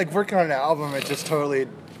get like working on an album, it just totally,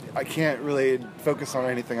 I can't really focus on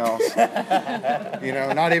anything else. You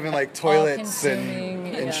know, not even like toilets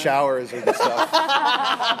and showers or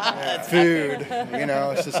stuff. Food, you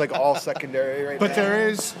know, it's just like all secondary right now. But there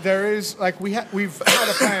is like we've had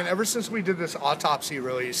a plan ever since we did this Autopsy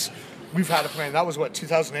release. We've had a plan. That was what,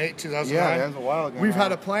 2008, 2009. Yeah, that was a while ago. We've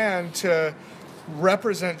had a plan to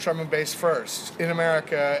represent drum and bass first in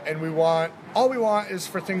America, and all we want is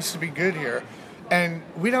for things to be good here, and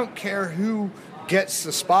we don't care who gets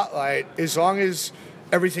the spotlight as long as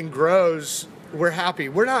everything grows. We're happy.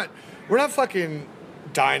 We're not fucking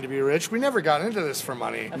dying to be rich. We never got into this for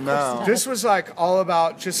money. No. This was like all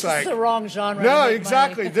about just like It's the wrong genre. No, to make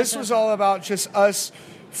exactly. money. This was all about just us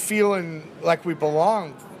feeling like we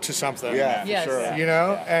belong to something. Yeah, Yes. for sure. You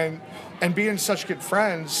know, and being such good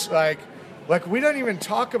friends, like we don't even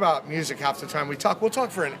talk about music half the time. We'll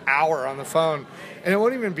talk for an hour on the phone, and it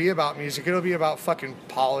won't even be about music. It'll be about fucking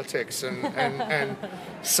politics and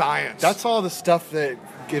science. That's all the stuff that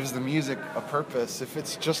gives the music a purpose. If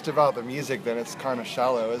it's just about the music, then it's kind of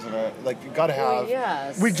shallow, isn't it? Like, you gotta have...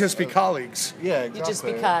 Yes. We'd just be colleagues. Yeah, You exactly. just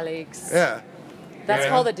be colleagues. Yeah. That's Yeah.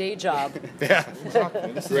 called a day job. Yeah.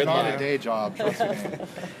 Exactly. This is not a day job, trust me.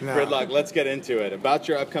 No. Gridlock, let's get into it. About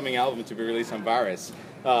your upcoming album to be released on Virus.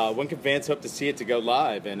 When can fans hope to see it to go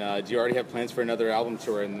live? And do you already have plans for another album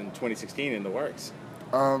tour in 2016 in the works?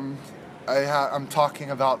 I'm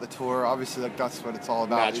talking about the tour. Obviously, like, that's what it's all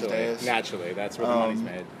about these days. Naturally, that's where the money's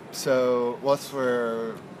made. So, that's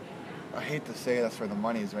where... I hate to say that's where the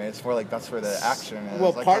money's made. It's more like that's where the action is.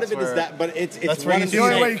 Well, like, part of that's it is where- that, but it's that's one where you of see the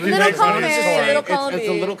only way things- you can Little column A, little column It's B.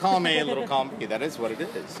 a little column A, a little column B. That is what it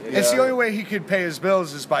is. It's the only way he could pay his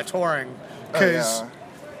bills is by touring, because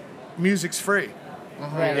music's free.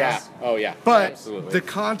 Right. Yeah. Oh, yeah. But absolutely. the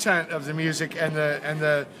content of the music and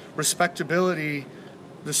the respectability,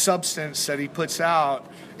 the substance that he puts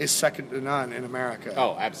out is second to none in America.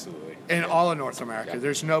 Oh, absolutely. In all of North America. Yeah.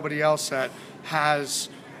 There's nobody else that has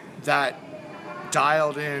that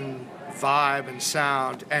dialed in vibe and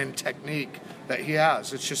sound and technique that he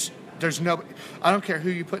has. It's just, there's nobody, I don't care who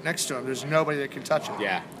you put next to him, there's nobody that can touch it.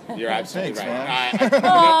 Yeah, you're absolutely Thanks, right.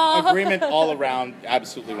 I agreement all around.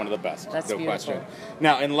 Absolutely one of the best. That's no beautiful. question.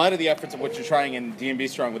 Now, in light of the efforts of what you're trying in D&B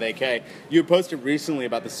Strong with AK, you posted recently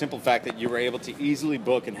about the simple fact that you were able to easily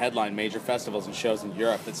book and headline major festivals and shows in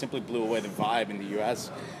Europe that simply blew away the vibe in the U.S.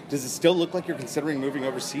 Does it still look like you're considering moving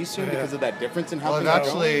overseas soon because of that difference in how Well, I've things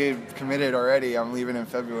are going? actually committed already. I'm leaving in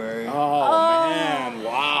February. Oh, man.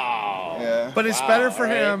 Wow. Yeah. But it's Wow, better for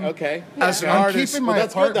all right, him okay. as an I'm artist. keeping Well, my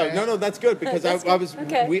that's good though. apartment. No, that's good because I was.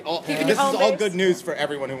 Okay. We all. Keeping This is your home all base. good news for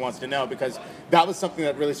everyone who wants to know because that was something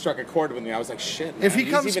that really struck a chord with me. I was like, shit. Man, If he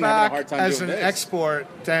he's comes even having a back hard time as an doing this. export,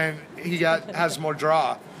 then he has more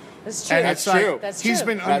draw. That's true. And That's it's like, true. That's he's true.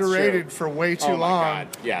 been That's underrated true. for way too Oh my long. God,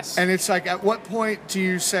 yes. And it's like, at what point do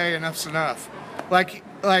you say enough's enough? Like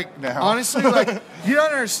No. honestly, like, you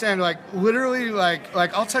don't understand. Like, literally, like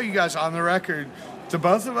I'll tell you guys on the record, the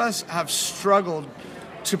both of us have struggled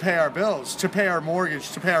to pay our bills, to pay our mortgage,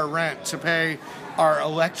 to pay our rent, to pay our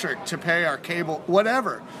electric, to pay our cable,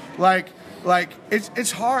 whatever. Like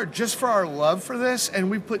it's hard just for our love for this, and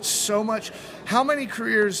we put so much. How many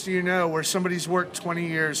careers do you know where somebody's worked 20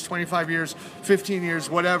 years, 25 years, 15 years,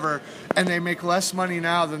 whatever, and they make less money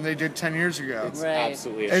now than they did 10 years ago? It's Right.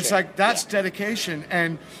 absolutely. A It's shame. like, that's Yeah. dedication.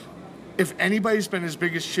 And if anybody's been his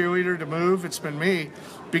biggest cheerleader to move, it's been me,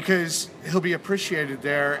 because he'll be appreciated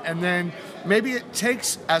there. And then maybe it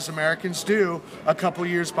takes, as Americans do, a couple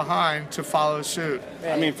years behind to follow suit.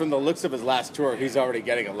 I mean, from the looks of his last tour, he's already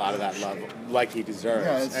getting a lot of that love, like he deserves.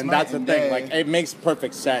 Yeah, it's and night that's the and thing. day. Like, it makes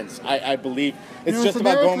perfect sense. I believe it's You know, just with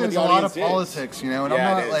about America, going where there's the a lot audience of politics, you know, and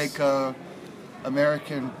Yeah, I'm it not is. like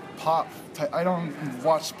American pop type. I don't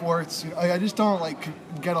watch sports. You know, I just don't like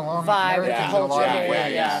get along Vibe, with the Americans in a lot culture of here,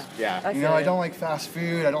 ways. yeah. I You know, feel I you. don't like fast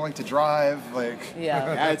food. I don't like to drive. Like,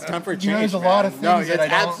 Yeah. Yeah, it's time for a change. You know, there's a man. lot of No, things that it's I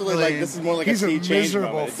don't absolutely really- like this is more like He's a a sea change miserable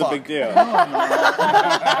moment. It's a big fuck. deal. come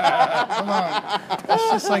on, that's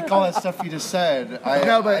just like all that stuff you just said.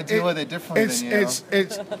 I deal with it differently than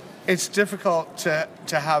you. It's difficult to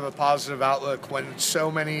have a positive outlook when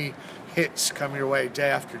so many hits come your way day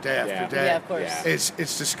after day after day. Yeah, of course. Yeah.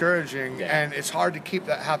 It's discouraging, Yeah. and it's hard to keep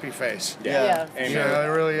that happy face. Yeah. Amen. You know, it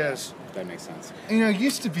really is. That makes sense. You know, it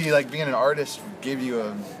used to be like being an artist gave you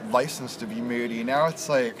a license to be moody. Now it's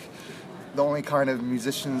like the only kind of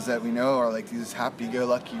musicians that we know are like these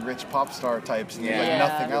happy-go-lucky rich pop star types, and there's Yeah.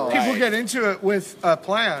 like nothing else. People get into it with a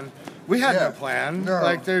plan, We had no plan. No.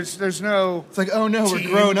 Like, there's no. It's like, oh no, we're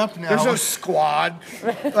team. grown up now. There's no squad.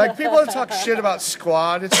 Like, people that talk shit about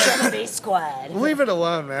squad. It's Drum Bass Squad. leave it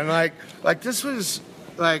alone, man. Like this was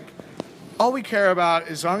like all we care about.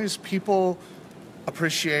 As long as people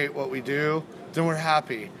appreciate what we do, then we're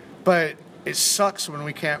happy. But it sucks when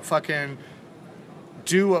we can't fucking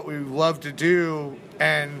do what we love to do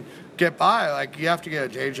and get by. Like, you have to get a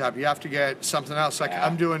day job. You have to get something else. Like,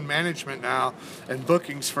 I'm doing management now and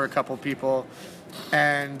bookings for a couple people,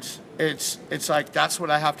 and it's like that's what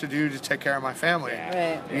I have to do to take care of my family.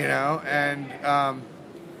 Right. You know, and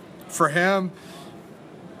for him,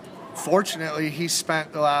 fortunately, he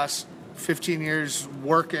spent the last 15 years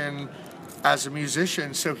working as a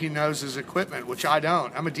musician, so he knows his equipment, which I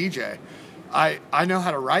don't. I'm a DJ. I know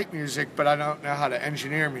how to write music, but I don't know how to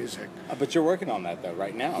engineer music. But you're working on that though,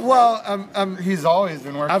 right now. Well, he's always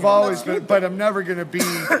been working. I've always been, but I'm never going to be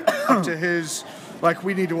up to his. Like,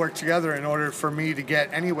 we need to work together in order for me to get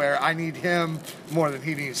anywhere. I need him more than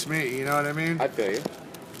he needs me. You know what I mean? I feel you.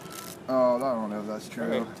 Oh, I don't know if that's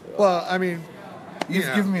true. Well, I mean,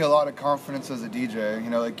 You've given me a lot of confidence as a DJ. You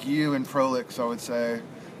know, like you and Prolix, I would say,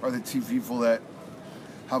 are the two people that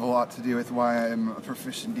have a lot to do with why I'm a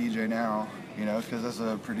proficient DJ now. You know, because as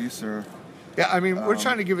a producer. Yeah, I mean, we're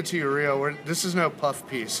trying to give it to you real. This is no puff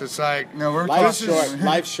piece. It's like no, we're life's short.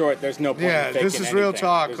 Life's short. There's no point. Yeah, in faking this is real anything.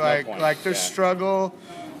 talk. There's Like, no point. like there's struggle,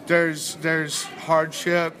 there's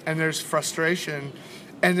hardship, and there's frustration,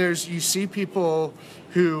 and you see people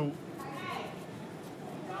who,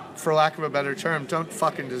 for lack of a better term, don't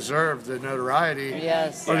fucking deserve the notoriety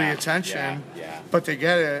or the attention, but they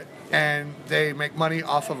get it. And they make money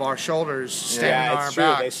off of our shoulders, standing on our it's true.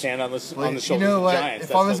 backs. They stand on the shoulders You know of what? giants. If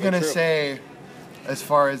That's I was totally going to true. say, as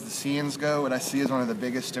far as the scenes go, what I see is one of the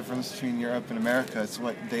biggest differences between Europe and America. It's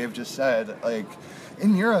what Dave just said. Like,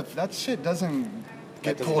 in Europe, that shit doesn't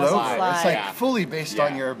get doesn't pulled over. fly. It's like Yeah. fully based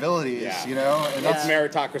on your abilities, you know? And That's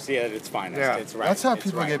meritocracy at its finest. Yeah. It's right. That's how It's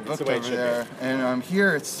people right. get It's booked the way it over should be. there. And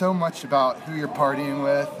here, it's so much about who you're partying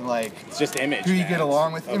with, and like It's just image. who you man. get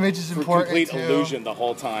along with. It's Image is a important Complete too. illusion the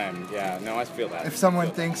whole time. Yeah. No, I feel that. If someone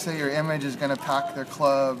thinks that your image is going to pack their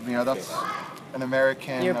club, you know, that's an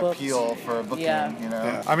American You're booked. appeal for a booking, you know?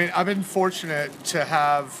 Yeah. I mean, I've been fortunate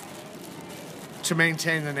to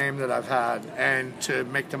maintain the name that I've had and to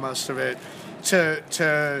make the most of it,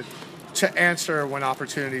 to answer when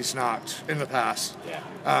opportunities knocked in the past.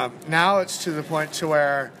 Yeah. Now it's to the point to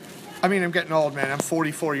where, I mean, I'm getting old, man. I'm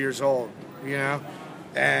 44 years old, you know?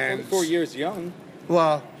 And 44 years young.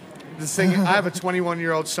 Well, the thing, I have a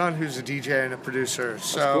 21-year-old son who's a DJ and a producer.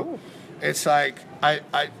 So cool. it's like,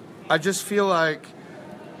 I just feel like,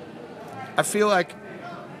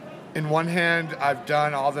 in one hand, I've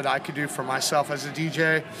done all that I could do for myself as a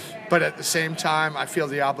DJ, but at the same time, I feel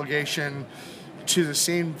the obligation to the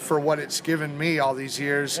scene for what it's given me all these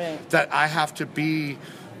years, that I have to be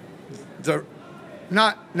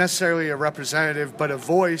not necessarily a representative, but a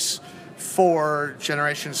voice for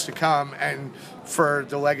generations to come and for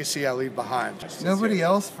the legacy I leave behind. Nobody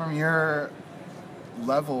else from your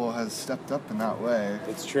level has stepped up in that way.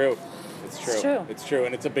 It's true. It's true. It's true. It's true,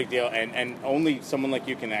 and it's a big deal. And only someone like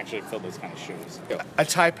you can actually fill those kind of shoes. I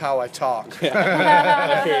type how I talk.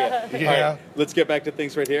 I hear you. Yeah. All right, let's get back to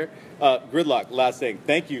things right here. Gridlock, last thing.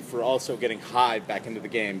 Thank you for also getting Hyde back into the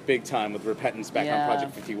game big time with Repentance back on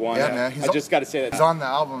Project 51. Yeah, man. I just got to say that. He's on the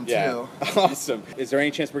album, Yeah. too. Awesome. Is there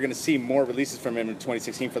any chance we're going to see more releases from him in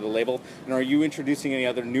 2016 for the label? And are you introducing any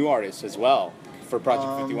other new artists as well for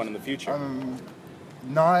Project 51 in the future?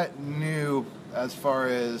 Not new as far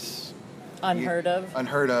as... Unheard of.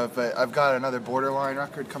 Unheard of, but I've got another Borderline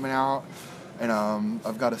record coming out, and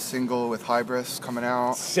I've got a single with Hybris coming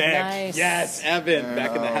out. Sick. Nice. Yes, Evan, And,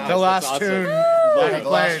 back in the house. The last That's awesome. tune Love that it. he The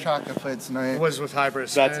last played track I played tonight was with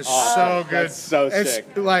Hybris. That's and it's awesome. so good. That's so it's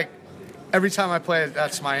sick. Like, every time I play it,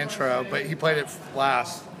 that's my intro, but he played it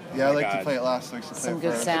last. Yeah, I like God. to play it last week. So Some play it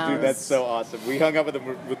good first. sounds. Dude, that's so awesome. We hung out with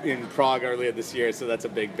him in Prague earlier this year, so that's a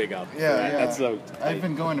big up. Yeah, yeah. That's so. I've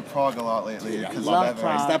been going to Prague a lot lately Dude, I because love of that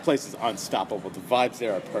place. Evan. That place is unstoppable. The vibes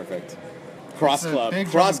there are perfect. Cross It's a Club. big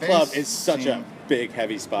Cross drum and Club bass is such a scene. big,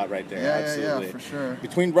 heavy spot right there. Yeah, Absolutely. yeah, for sure.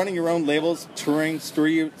 Between running your own labels, touring,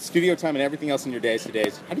 studio time, and everything else in your days to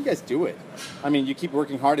days, how do you guys do it? I mean, you keep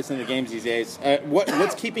working hardest in the games these days.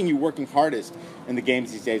 What's keeping you working hardest in the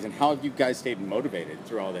games these days, and how have you guys stayed motivated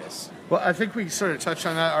through all this? Well, I think we sort of touched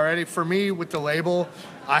on that already. For me, with the label,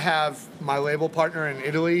 I have my label partner in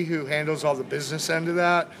Italy who handles all the business end of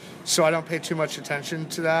that, so I don't pay too much attention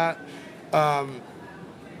to that.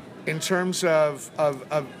 In terms of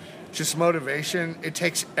just motivation, it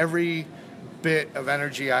takes every bit of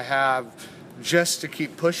energy I have just to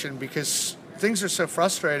keep pushing, because things are so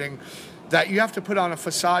frustrating that you have to put on a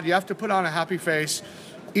facade, you have to put on a happy face,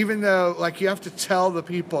 even though, like, you have to tell the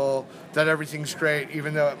people that everything's great,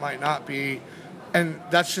 even though it might not be. And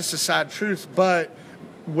that's just a sad truth, but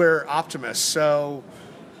we're optimists, so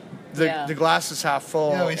the glass is half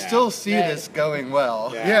full. Yeah, we still see this going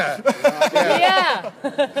well. Yeah.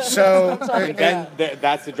 So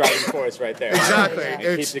that's the driving force right there. Exactly.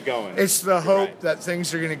 It keeps it going. It's the hope that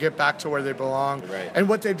things are going to get back to where they belong and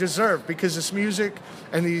what they deserve, because this music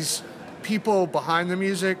and these people behind the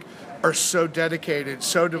music are so dedicated,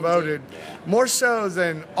 so devoted, more so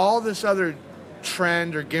than all this other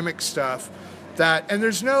trend or gimmick stuff. And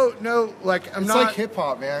there's no like It's like hip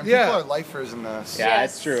hop, man. People are lifers in this. Yeah,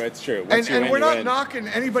 it's true. It's true. And we're not knocking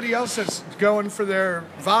anybody else that's going for their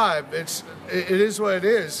vibe. It is what it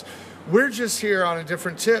is. We're just here on a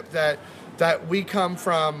different tip that we come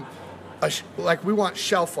from. We want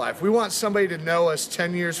shelf life. We want somebody to know us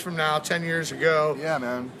 10 years from now, 10 years ago. Yeah,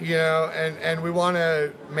 man. You know, and we want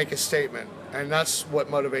to make a statement, and that's what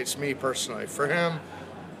motivates me personally. For him,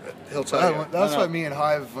 he'll tell you. That's what me and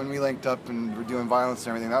Hive, when we linked up and were doing violence and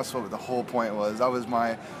everything, that's what the whole point was. That was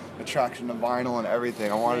my attraction to vinyl and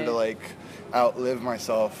everything. I wanted to like outlive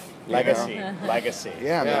myself. Legacy. You know? Legacy.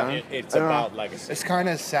 Yeah, man. It's about legacy. It's kind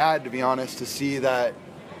of sad, to be honest, to see that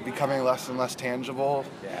becoming less and less tangible,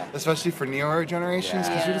 especially for newer generations,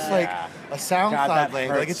 because you're just like a SoundCloud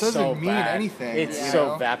link. Like, it doesn't mean anything. It's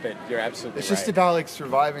so vapid. You're absolutely It's right. just about like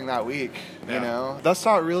surviving that week, you know? That's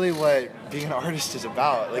not really what being an artist is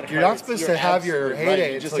about. Like, you're not supposed to have your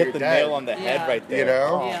heyday You just until hit the you're dead. nail on the head right there. You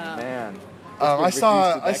know? Oh, man. I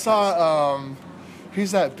saw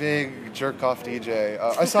who's that big jerk off DJ?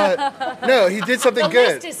 I saw it. No, he did something The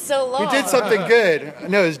good. list is so long. He did something good.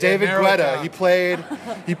 No, it was David narrow it Guetta.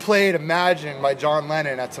 down. He played Imagine by John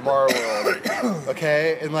Lennon at Tomorrowland.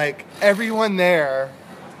 Okay? And like everyone there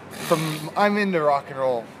I'm into rock and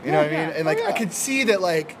roll. You know what I mean? And like I could see that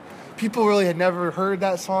like people really had never heard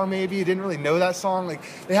that song, maybe didn't really know that song. Like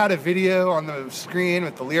they had a video on the screen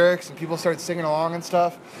with the lyrics and people started singing along and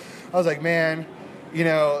stuff. I was like, man, you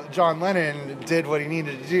know, John Lennon did what he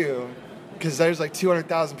needed to do, because there's like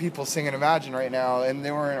 200,000 people singing Imagine right now, and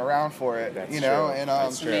they weren't around for it. That's you know, true. and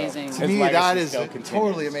That's amazing. to me that is still continues.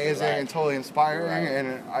 totally amazing and totally inspiring. Right.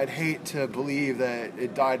 And I'd hate to believe that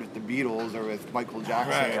it died with the Beatles or with Michael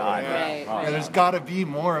Jackson. Right. God, Right. yeah, there's got to be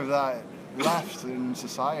more of that left in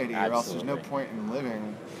society, or else there's no point in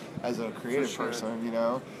living as a creative person. You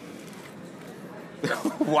know.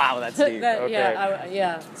 Wow, that's deep.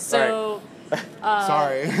 Okay. So.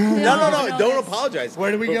 Sorry. No, don't apologize.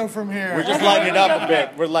 Where do we go from here? We're just lighting it up a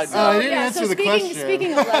bit. We're lighting it up. I didn't answer the question.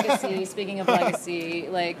 Speaking of legacy,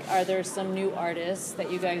 like, are there some new artists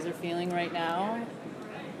that you guys are feeling right now?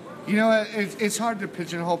 You know what? It's hard to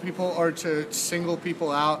pigeonhole people or to single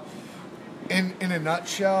people out. In a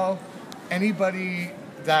nutshell, anybody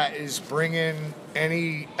that is bringing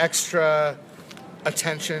any extra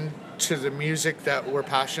attention to the music that we're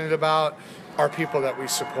passionate about are people that we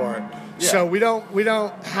support. So we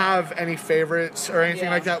don't have any favorites or anything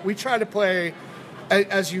like that. We try to play,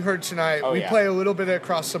 as you heard tonight, we play a little bit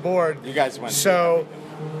across the board. You guys went. So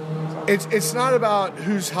it's not about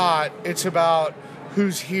who's hot. It's about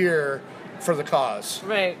who's here for the cause.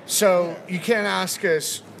 Right. So you can't ask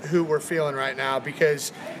us who we're feeling right now,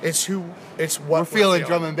 because it's what We're feeling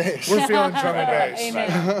drum and bass. We're feeling drum and bass.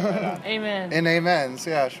 Amen. Amen. And amens,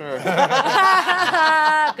 yeah, sure.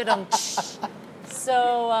 Good on.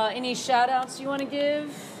 So, any shout outs you want to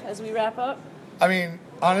give as we wrap up? I mean,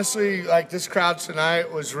 honestly, like, this crowd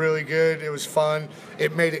tonight was really good. It was fun.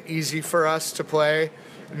 It made it easy for us to play.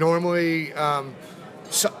 Normally,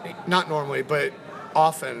 not normally, but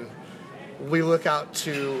often, we look out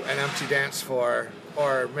to an empty dance floor,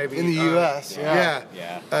 or maybe in the U.S.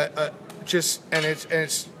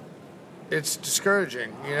 It's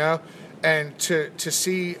discouraging, you know, and to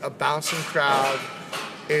see a bouncing crowd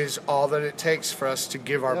is all that it takes for us to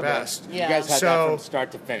give our best. You guys had that from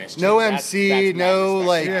start to finish. No too. MC, no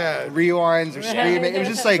like rewinds or screaming. It was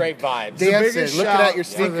just like great vibes. The dancing, biggest looking shout at your for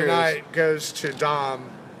the sneakers. night goes to Dom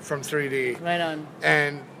from 3D. Right on.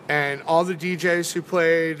 And all the DJs who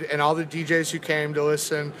played, and all the DJs who came to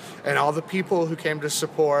listen, and all the people who came to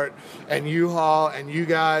support, and U-Haul, and you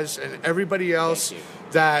guys, and everybody else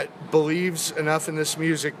that believes enough in this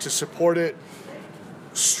music to support it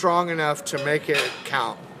strong enough to make it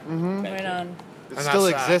count. Mm-hmm. Right on. It still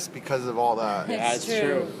exists because of all that. Yeah, It's it's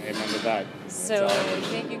true. true. Amen to that. So,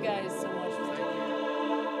 thank you guys so much.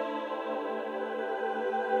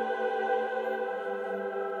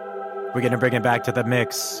 We're gonna bring it back to the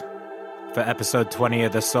mix for episode 20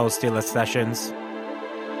 of the Soul Stealer Sessions.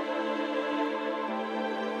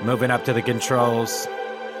 Moving up to the controls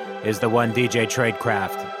is the one DJ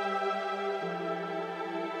Tradecraft.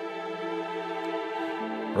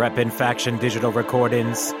 Reppin' Faction Digital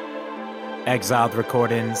Recordings, Exiled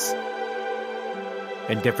Recordings,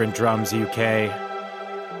 and Different Drums UK.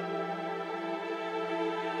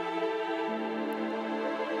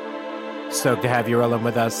 Stoked to have you rolling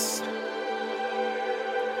with us.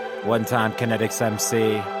 One Time Kinetics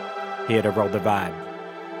MC, here to roll the vibe.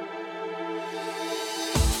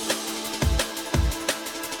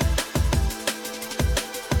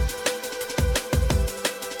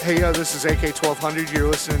 Hey, yo, this is AK1200. You're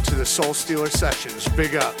listening to the Soul Stealer Sessions.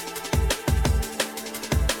 Big up.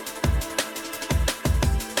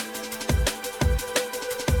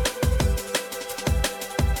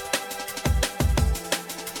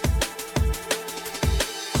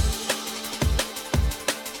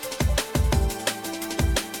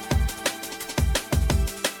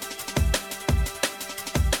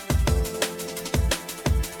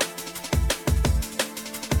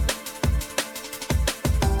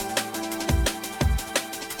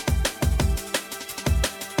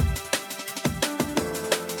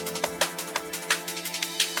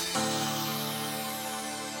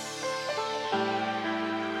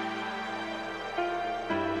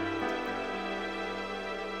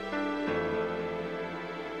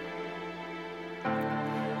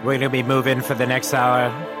 We're going to be moving for the next hour.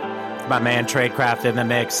 My man Tradecraft in the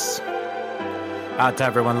mix. Out to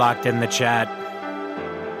everyone locked in the chat.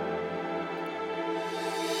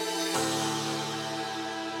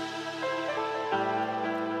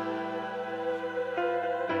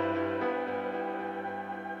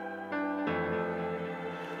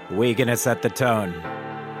 We're going to set the tone.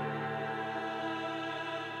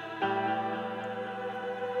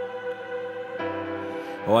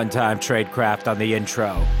 One Time Tradecraft on the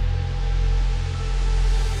intro.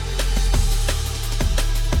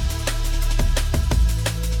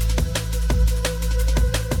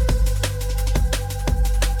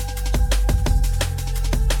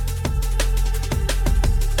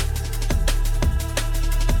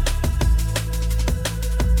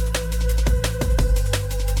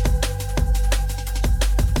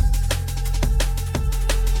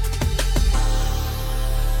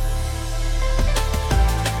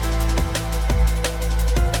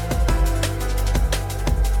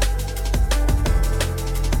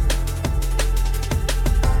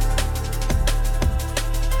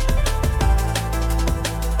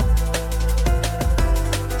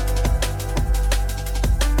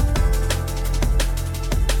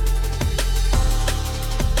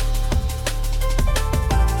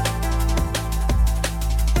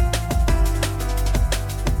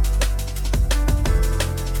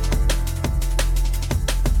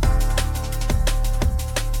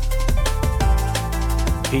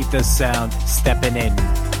 The sound stepping in.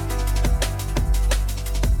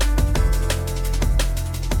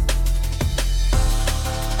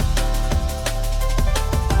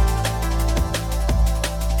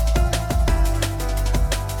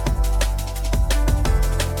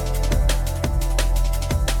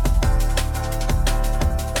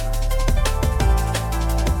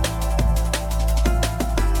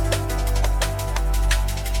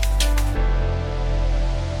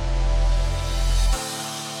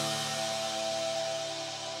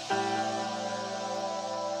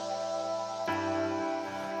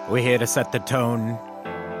 We're here to set the tone,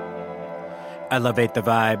 elevate the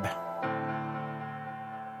vibe.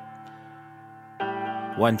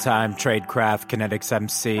 One Time Tradecraft Kinetics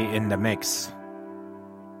MC in the mix.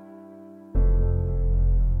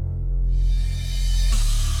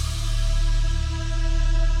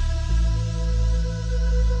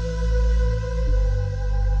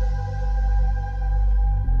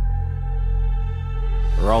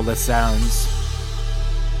 Roll the sounds.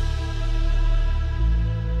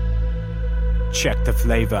 Check the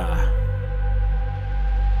flavor.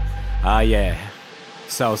 Ah yeah,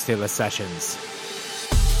 Soul Stealer Sessions.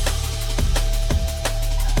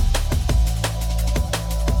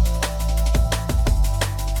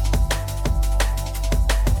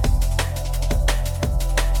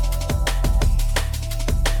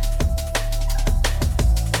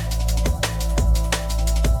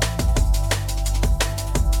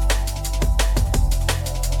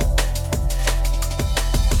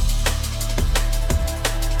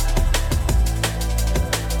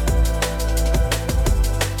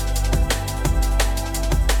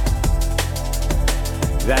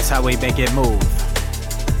 That's how we make it move.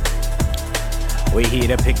 We here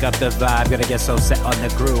to pick up the vibe, gonna get so set on the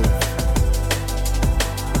groove.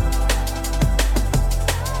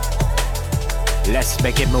 Let's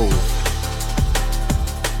make it move.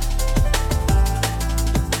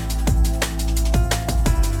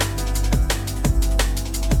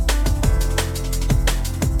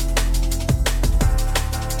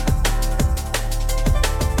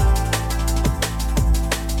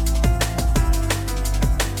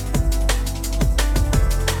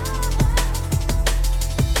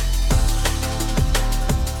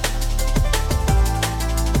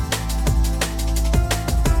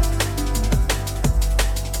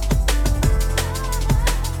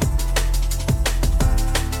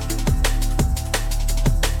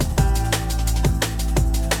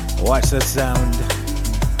 press the sound.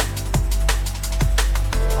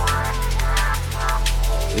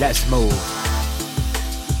 Let's move.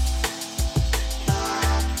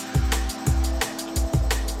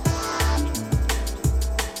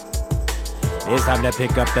 It's time to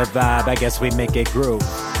pick up the vibe, I guess we make it groove.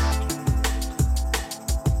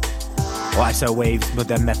 Watch the waves with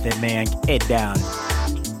the Method Man, get down.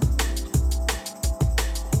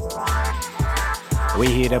 We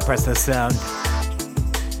here to press the sound.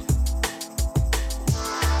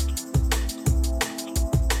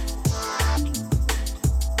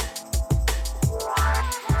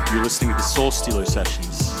 You're listening to the Soul Stealer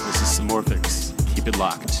Sessions. This is Simorphix. Keep it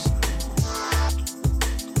locked.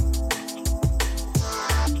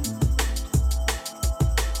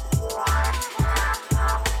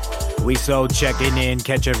 We so checking in,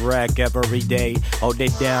 catch a wreck every day. Hold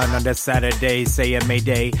it down on the Saturday, say a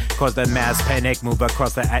Mayday. Cause the mass panic, move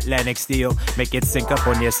across the Atlantic steel. Make it sync up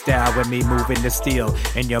on your style when me moving the steel.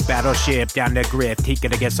 In your battleship, down the grip, he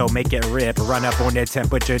gonna get so make it rip. Run up on the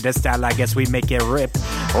temperature, the style, I guess we make it rip.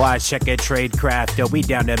 Why check it, trade craft, yo, we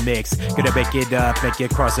down the mix. Gonna make it up, make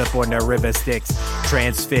it cross up on the river sticks.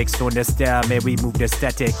 Transfixed on the style, man, we move the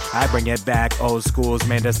static. I bring it back, old schools,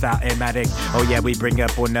 man, the style amatic. Oh yeah, we bring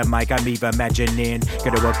up on the mic, I'm even imagining.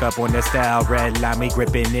 Gonna work up on the style, red line, we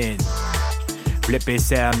gripping in. Flip it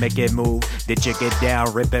sound, make it move. Then check it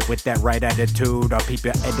down, rip it with that right attitude. Our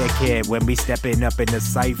people etiquette when we stepping up in the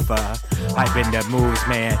cypher. Hyping the moves,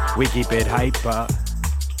 man, we keep it hyper.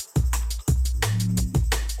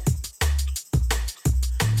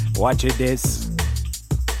 Watch it this.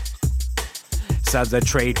 Sounds of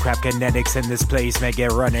trade, crap kinetics in this place, make it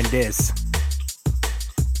running this.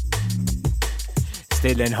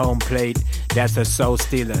 Stealing home plate, that's the Soul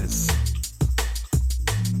Stealers.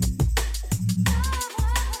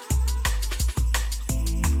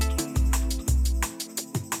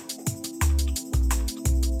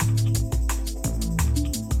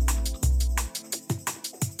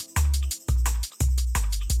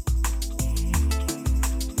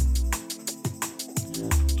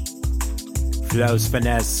 Flows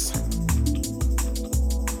finesse.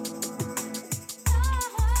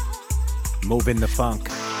 Moving the funk.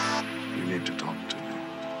 You need to talk to me.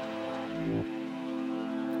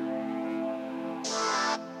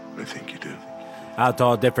 I think you do. Out to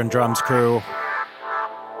all different drums crew.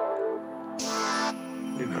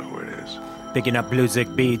 You know where it is. Picking up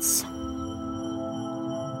bluesic beats.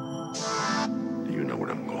 Do you know where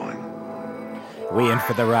I'm going? We in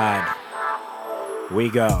for the ride. We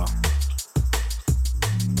go.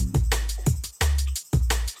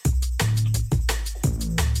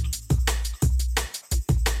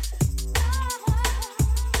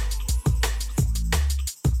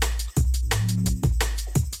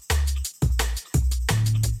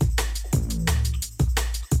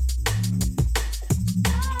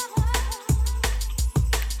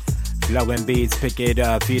 Flowing beats, pick it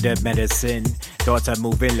up, feed it medicine. Thoughts are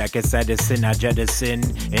moving like a citizen, I jettison.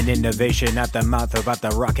 An innovation out the mouth about the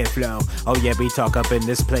rocket flow. Oh yeah, we talk up in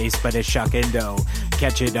this place, but it's shocking though.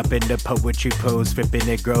 Catch it up in the poetry pose, flipping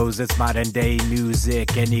it grows. It's modern day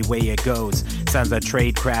music, any way it goes. Sounds of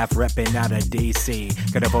trade craft, repping out of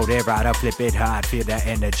DC. Gonna vote it right, I'll flip it hard, feel that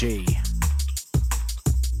energy.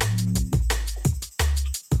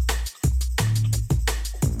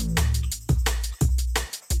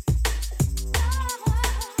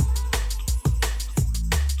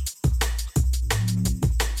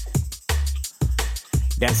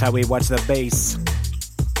 That's how we watch the bass.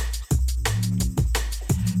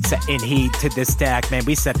 Setting heat to the stack, man,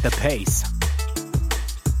 we set the pace.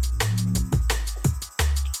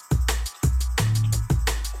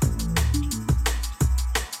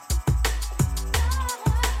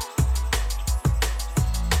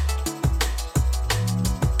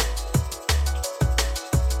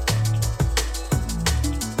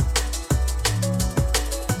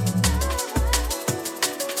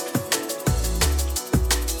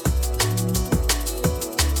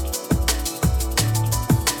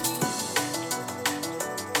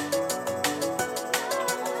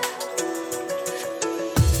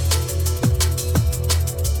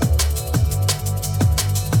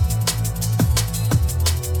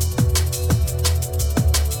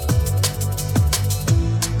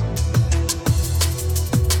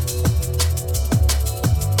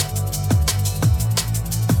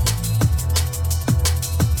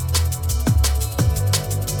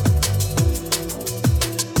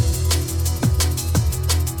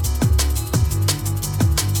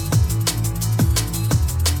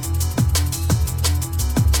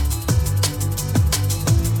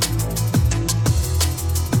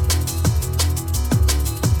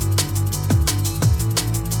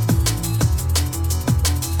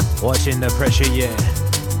 Catching the pressure, yeah.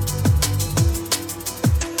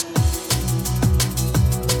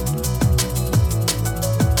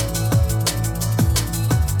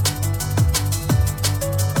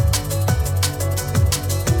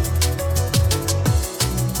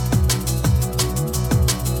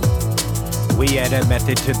 We add a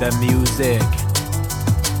method to the music.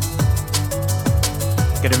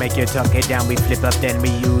 Gonna make you tuck it down, we flip up, then we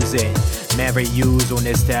use it. Never use on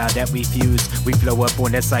this style that we fuse. We flow up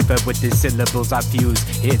on the cipher with the syllables I fuse.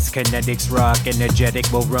 It's kinetics rock, energetic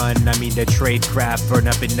will run. I mean the trade craft burn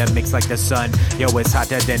up in the mix like the sun. Yo, it's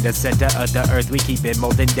hotter than the center of the earth. We keep it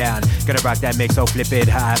molten down. Gonna rock that mix, so flip it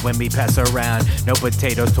high when we pass around. No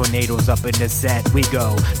potatoes, tornadoes up in the set. We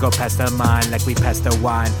go past the mind like we pass the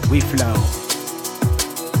wine. We flow.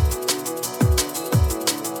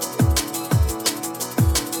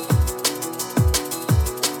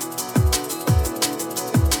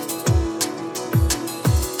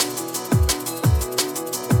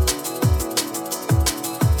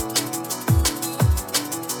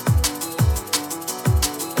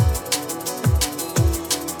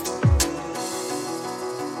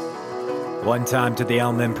 One time to the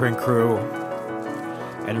Elm Imprint crew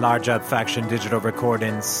and Large Up Faction Digital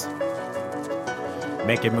Recordings,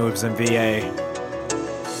 making moves in VA.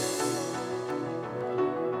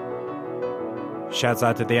 Shouts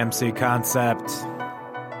out to the MC Concept.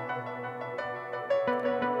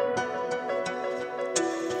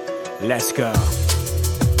 Let's go.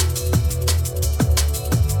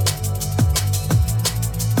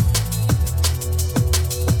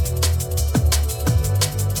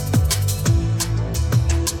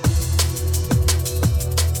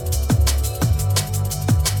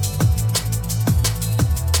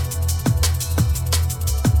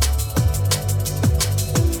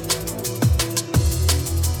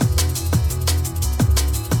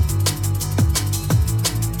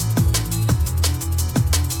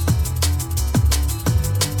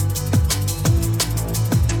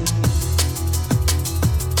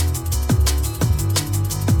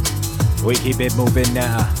 We keep it moving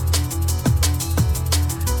now.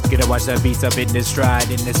 Gonna watch the beats up in this stride.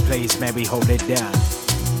 In this place, man, we hold it down.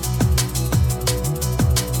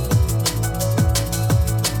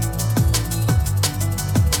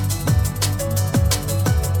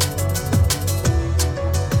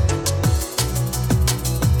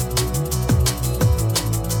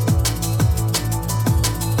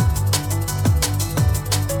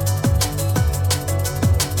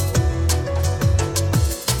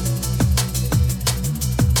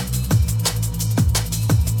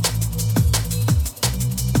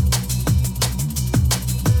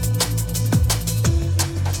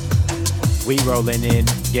 We rolling in,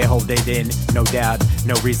 yeah, hold it in, no doubt.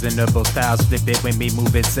 No reasonable styles, flip it when we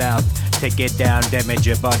move it south. Take it down, damage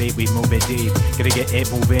your body, we move it deep. Gotta get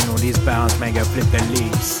it moving on these bounds, man, go flip the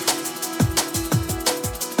leaves.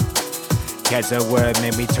 Catch a word,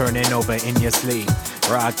 man, we turning over in your sleep.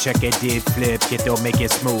 Rock, check it, did flip, get don't make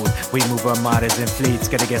it smooth. We move armadas and fleets,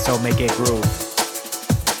 gotta get so make it groove.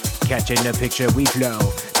 Catching the picture, we flow.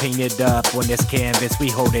 Paint it up on this canvas, we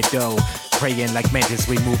hold it though. Praying like mantis,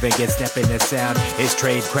 we move and get step in the sound. It's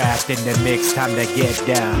tradecraft in the mix, time to get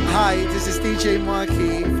down. Hi, this is DJ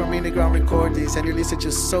Marky from Underground Recordings, and you're listening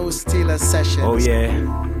to Soul Stealer Sessions. Oh yeah.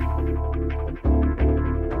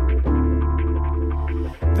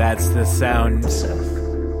 That's the sound.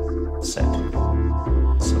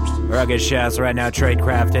 Rugged shouts right now,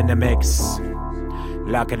 tradecraft in the mix.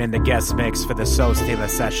 Locking in the guest mix for the Soul Stealer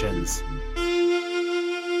Sessions.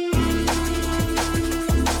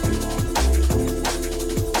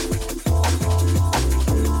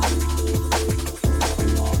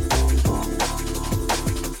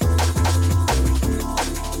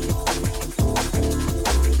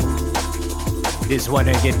 Just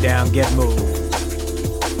wanna get down, get moved.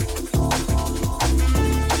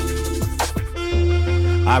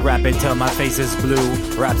 I rap it till my face is blue.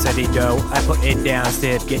 Rhapsody dough, I put it down,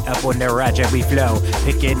 step, get up on the ratchet, we flow.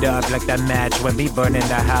 Pick it up like the match when we burn in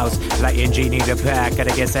the house. Lightin' genie the pack,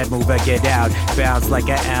 gotta guess that move or get out. Bounce like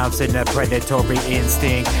an ounce in a predatory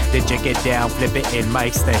instinct. Then jig it down, flip it in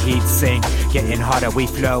mics, the heat sink. Getting harder, we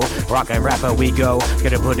flow. Rockin' rapper, we go.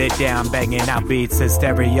 Gotta put it down, banging out beats in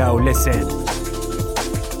stereo, listen.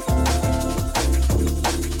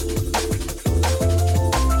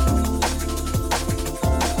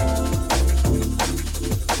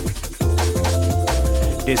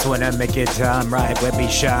 This wanna make it time right, when we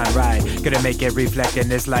shine right. Gonna make it reflect in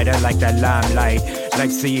this lighter like the limelight. Like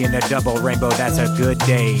seeing a double rainbow, that's a good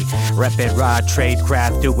day. Rep it raw,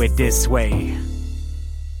 tradecraft, do it this way.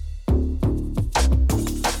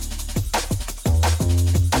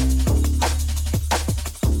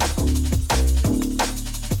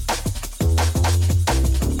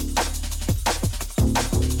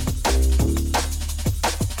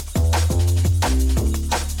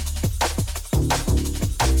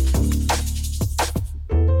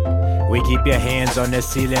 Keep your hands on the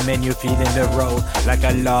ceiling, man, you feeling the road. Like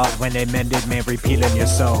a log when they mended, man, repealing your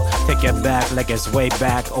soul. Take it back like it's way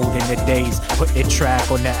back, old in the days. Put the track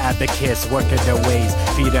on the abacus, working the ways.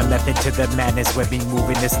 Feed a method to the madness, we be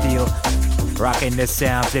moving the steel. Rocking the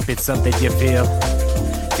sound, flipping something you feel.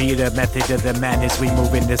 Feed a method to the madness, we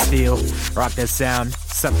moving the steel. Rock the sound,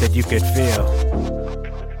 something you could feel.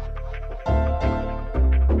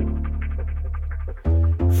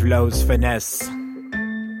 Flows finesse.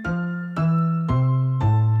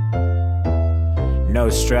 No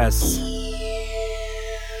stress.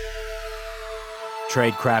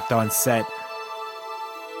 Tradecraft on set.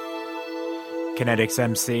 Kinetics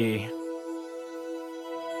MC.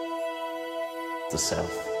 The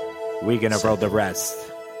self. We gonna roll the rest.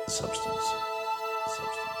 The substance.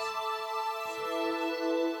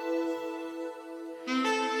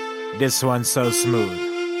 This one's so smooth.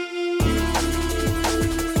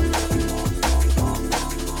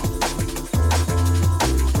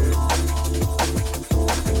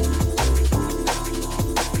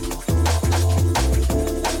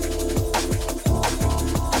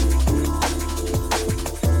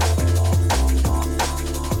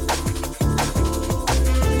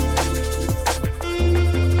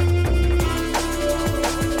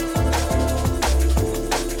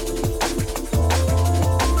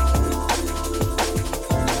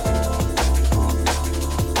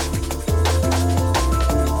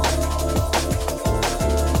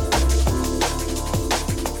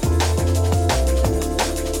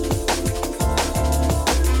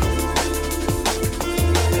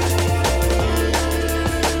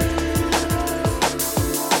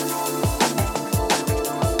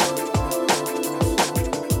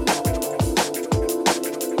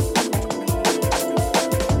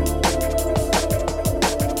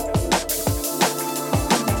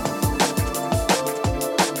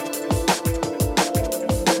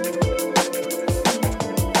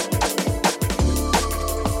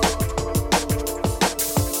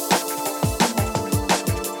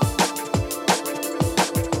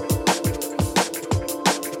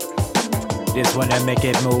 Just wanna make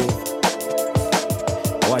it move.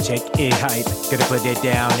 Watch it hype. Gonna put it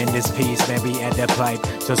down in this piece, man, we at the pipe.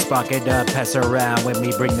 So spark it up, pass around when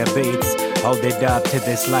we bring the beats. Hold it up to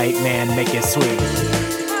this light, man, make it sweet.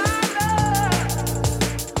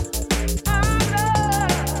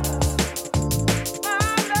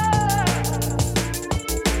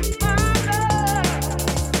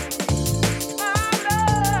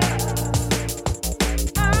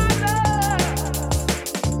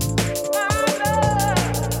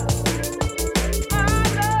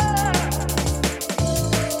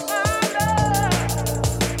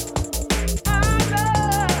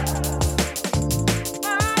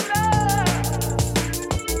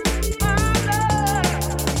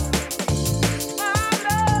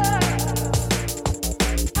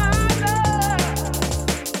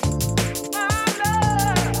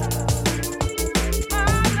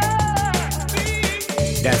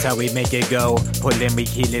 That's how we make it go. Pull in, we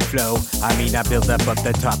keep it flow. I mean, I build up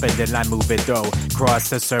the top and then I move it though. Cross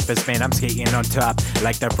the surface, man, I'm skating on top.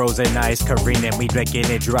 Like the frozen ice, careening, we making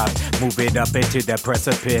it drop. Move it up into the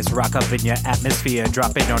precipice. Rock up in your atmosphere.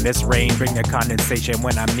 Drop it on this rain, bring the condensation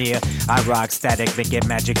when I'm near. I rock static, making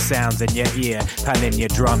magic sounds in your ear. Pounding your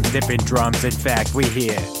drums, different drums, in fact, we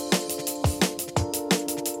here.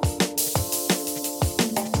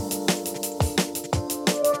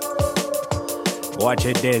 Watch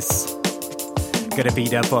it this. Gonna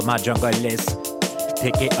beat up for my jungle list.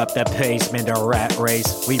 Pick it up the pace, man, the rat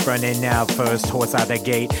race. We running now, first horse out the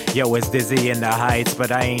gate. Yo, it's dizzy in the heights,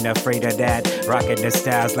 but I ain't afraid of that. Rocking the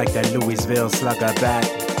styles like the Louisville Slugger bat.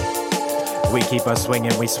 We keep us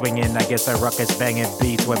swinging, we swinging. I guess the ruckus banging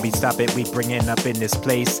beats. When we stop it, we bringing up in this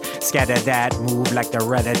place. Scatter that, move like the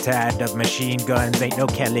rat-a-tat of machine guns. Ain't no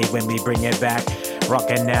Kelly when we bring it back.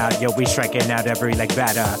 Rockin' out, yo, we striking out every like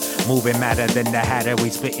batter. Moving madder than the hatter, we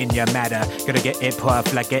spitting your matter. Gonna get it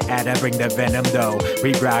puffed like it adder, bring the venom though.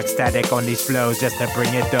 We rock static on these flows just to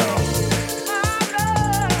bring it though.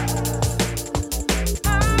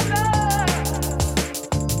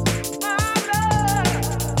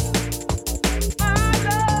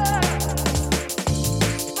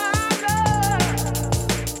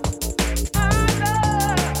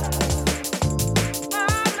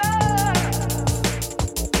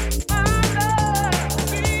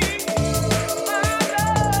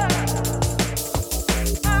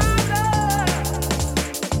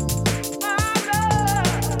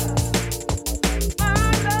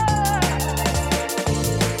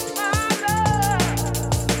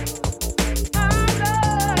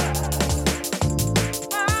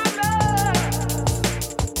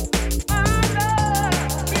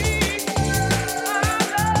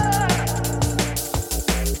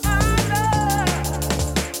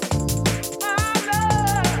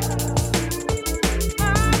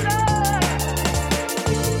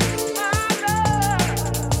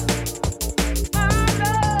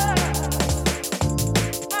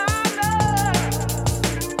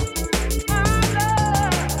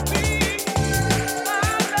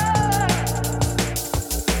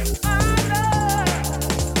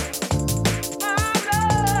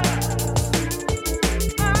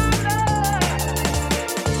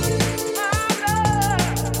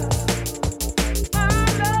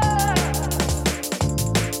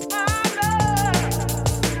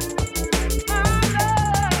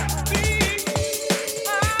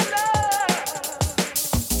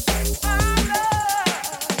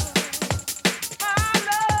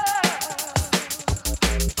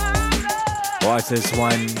 Watch this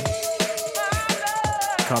one.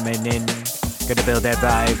 Coming in. Gonna build that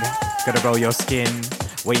vibe. Gonna roll your skin.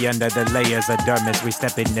 Way under the layers of dermis, we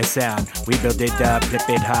step in the sound. We build it up, flip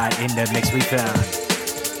it high in the mix we found.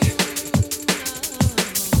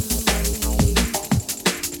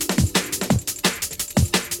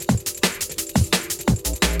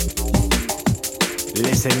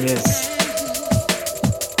 Listen this.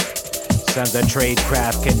 Sons of trade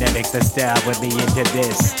craft, kinetics, the style with me into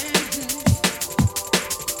this.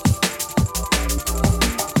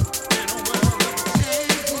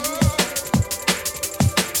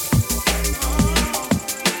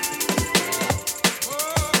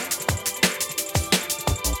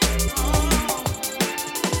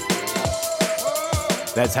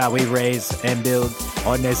 That's how we raise and build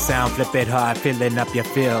on this sound. Flip it hard, filling up your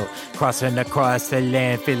feel. Crossing across the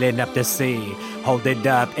land, filling up the sea. Hold it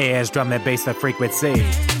up, airs, drum and bass, the frequency.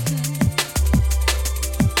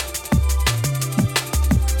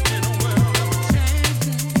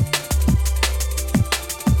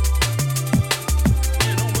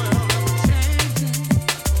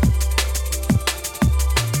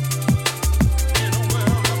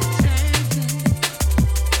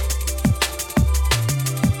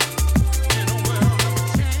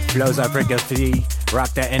 Flows are frequency,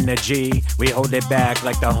 rock the energy. We hold it back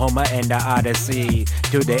like the Homer and the Odyssey.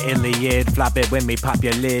 To the Iliad, flop it when we pop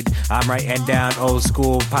your lid. I'm writing down old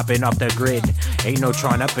school, popping off the grid. Ain't no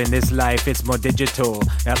Tron up in this life, it's more digital.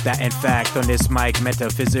 Up that in fact on this mic,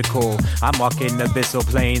 metaphysical. I'm walking abyssal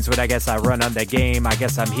planes, but I guess I run on the game. I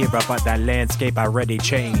guess I'm here up on that landscape, I already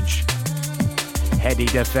change. Heady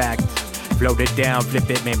the fact. Float it down, flip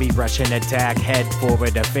it, maybe rush and attack. Head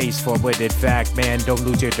forward, a face forward, in fact, man, don't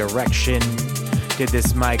lose your direction. To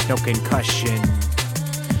this mic, no concussion.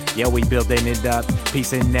 Yeah, we building it up,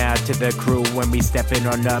 piecing out to the crew when we stepping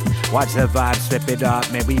on up. Watch the vibes, flip it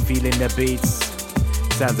up, man, we feeling the beats.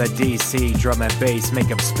 Sounds like DC, drum and bass, make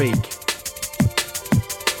them speak.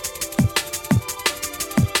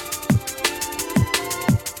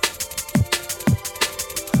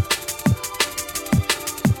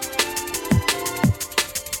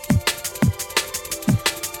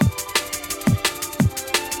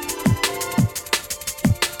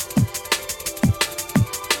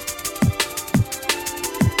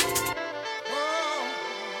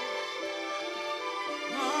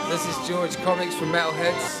 This is George Comics from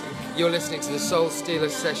Metalheads. You're listening to the Soul Stealer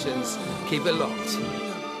Sessions. Keep it locked.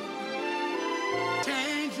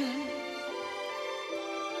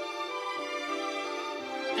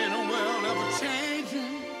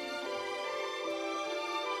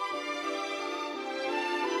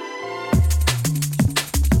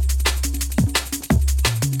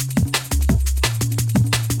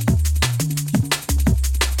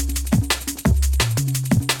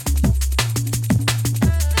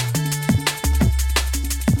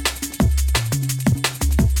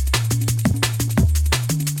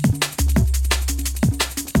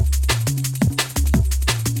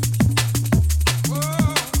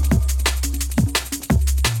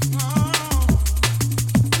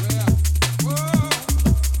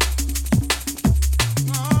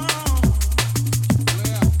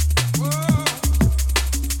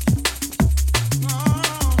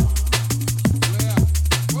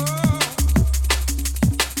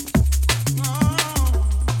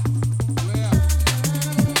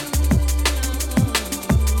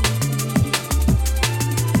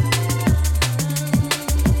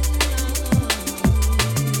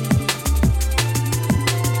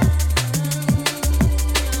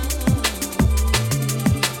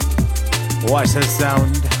 Watch the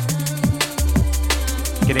sound.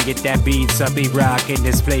 Gonna get that beat, subby rock in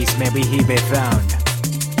this place, man, we he be found.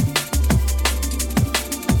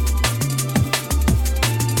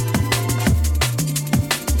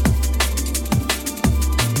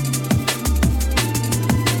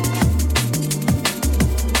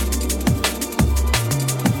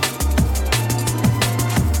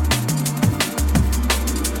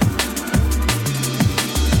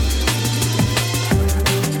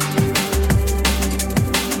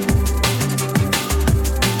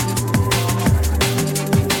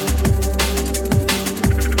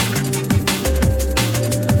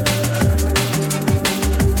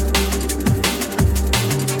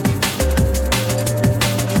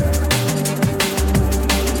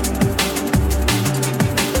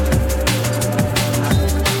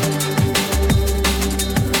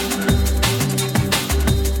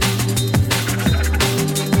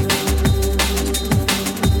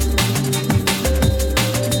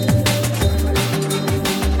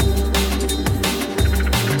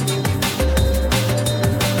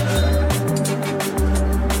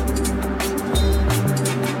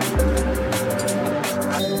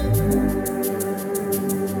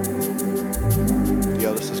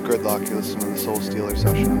 Soul Stealer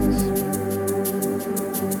Sessions.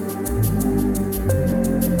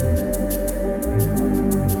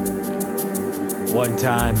 One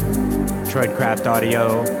time, Treadcraft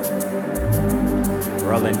Audio,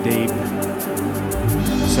 rolling deep,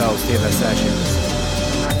 Soul Stealer Sessions.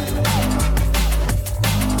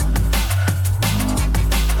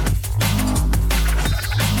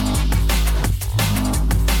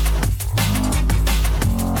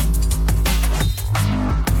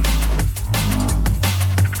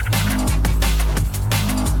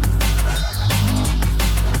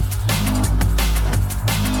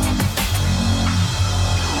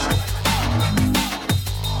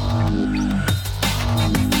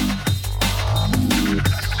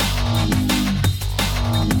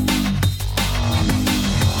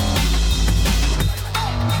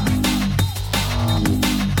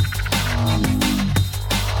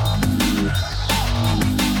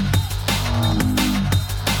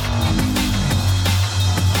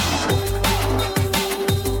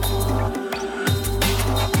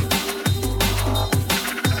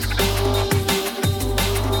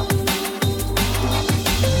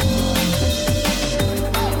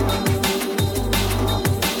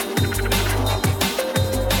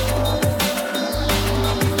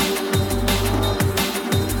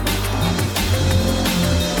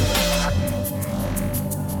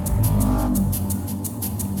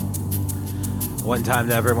 One time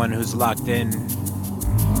to everyone who's locked in.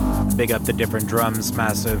 Big up the different drums,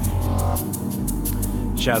 massive.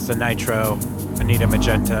 Shouts to Nitro, Anita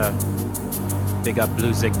Magenta. Big up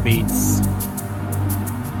Bluesick Beats.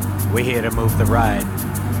 We're here to move the ride.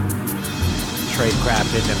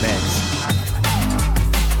 Tradecraft in the mix.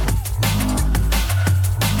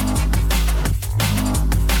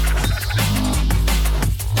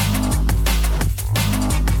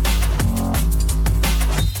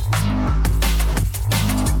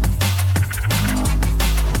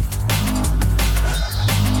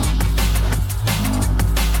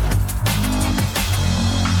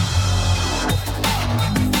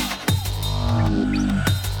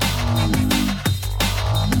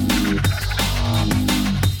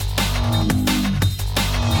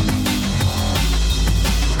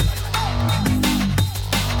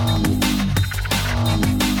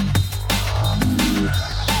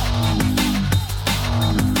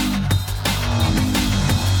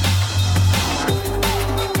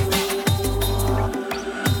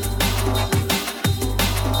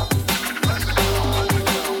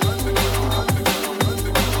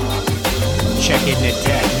 Checking the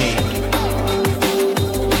technique.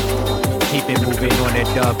 Keep it moving on the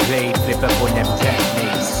dub plate, flip up on them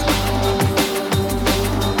techniques.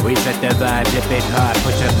 We set the vibe, dip it hard,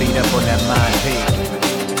 put your feet up on that mind peak.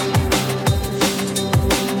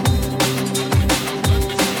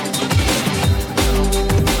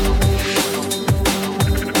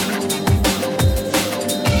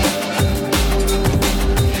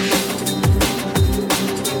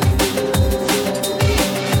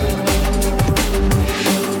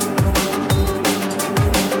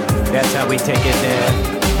 We take it there.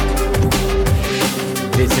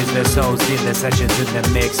 This is the Soul Stealer Sessions in the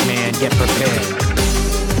mix, man. Get prepared.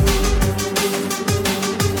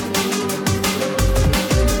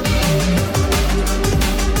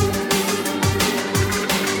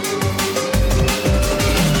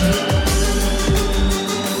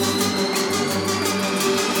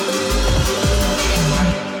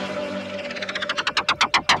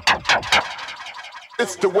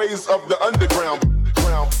 It's the ways of the underground.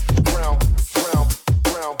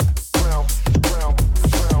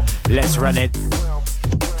 Let's run it.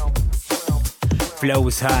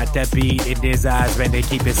 Flows hot, the beat in his eyes when they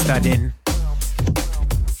keep it stunning.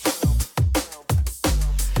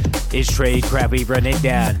 It's Tradecraft, we run it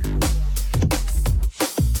down.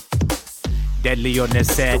 Deadly on the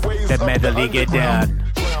set, the medley get down.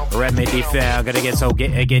 Remedy found, gotta get so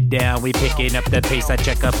get down. We picking up the pace, I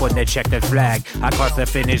check up on the checkered flag. I cross the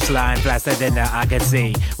finish line faster than the eye can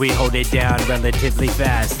see. We hold it down relatively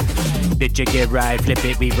fast. Did you get right? Flip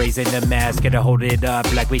it, we raising the mask. Gotta hold it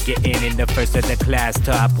up like we getting in the first of the class.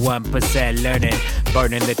 Top 1% learning,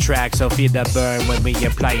 burning the track. So feel the burn when we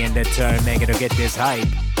applying the term. Man, gotta get this hype.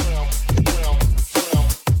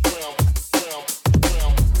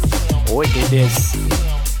 Wicked this.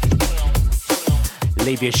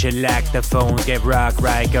 Leave your shellac, the phones get rock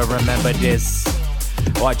right, girl, remember this.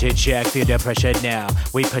 Watch it check, feel the pressure now.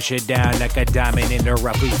 We push it down like a diamond in the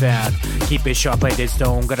rough we found. Keep it sharp like this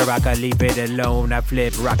stone, gotta rock, I leave it alone. I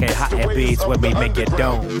flip, rock it, hot and beats when we make it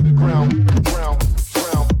dome.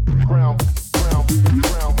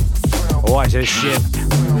 Watch it shift.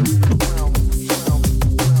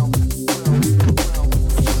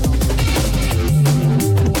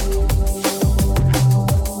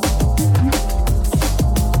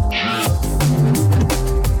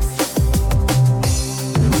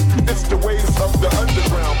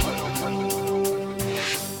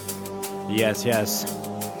 Yes, yes.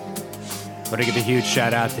 Want to give a huge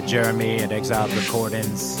shout out to Jeremy at Exiled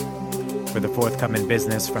Recordings for the forthcoming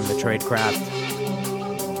business from the Tradecraft.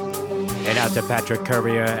 And out to Patrick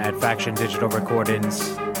Courier at Faction Digital Recordings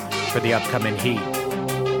for the upcoming Heat.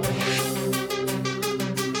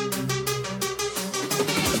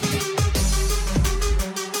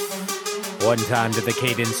 One time to the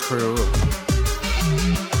Cadence crew.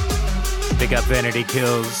 Big up Vanity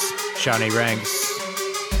Kills, Shawnee Ranks.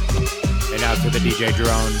 And out to the DJ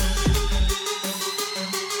Drone.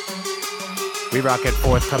 We rock at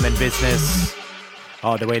forthcoming business.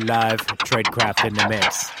 All the way live, Tradecraft in the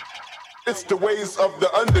mix. It's the ways of the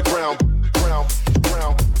underground.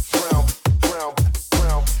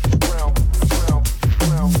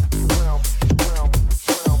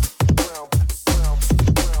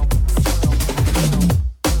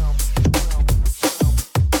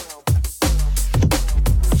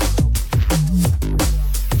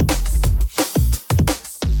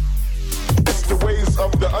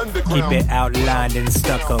 Keep it outlined in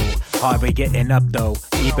stucco. Hard we getting up though.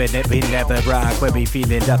 Even if we never rock, where we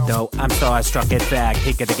feeling up though. I'm starstruck at fact.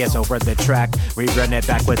 Taking a guess over the track. Rerun it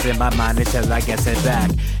backwards in my mind until I guess it back.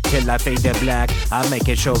 Till I fade to black. I'll make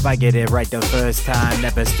it sure if I get it right the first time.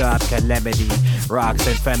 Never stop calamity. Rocks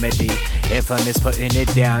infirmity. Infamous putting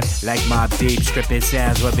it down. Like Mob Deep. Stripping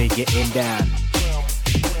sounds where we getting down.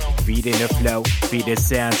 Feeding the flow, feed the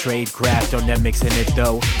sound, Tradecraft on the mixing it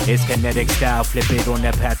though. It's kinetic style, flip it on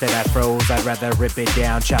the path that I froze. I'd rather rip it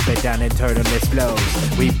down, chop it down and turn on its flows.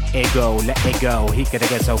 We ego, let it go, he could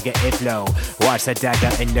guess so get it flow. Watch the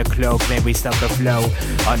dagger in the cloak, man we stop the flow.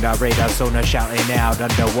 On our radar, sonar shouting out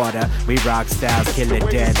underwater. We rock styles, kill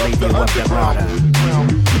it dead, leave you up the water.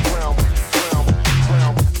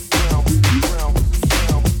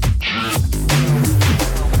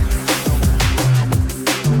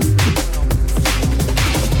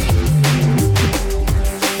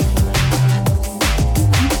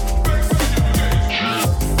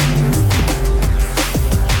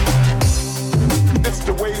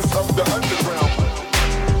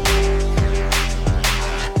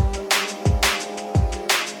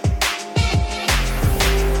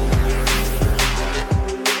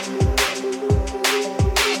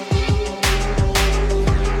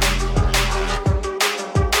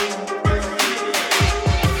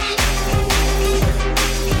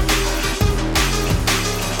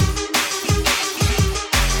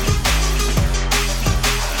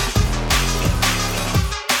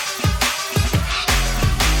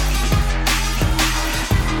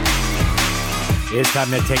 It's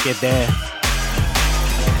time to take it there.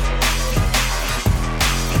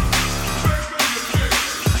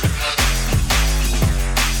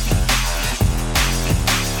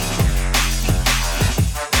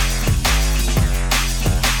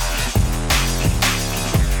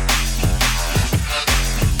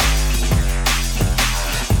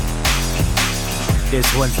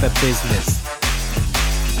 This one's the business.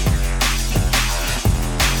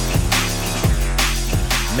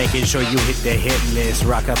 Making sure you hit the hit list.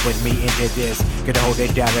 Rock up with me into this. Could hold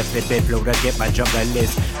it down and flip it, float to get my jumper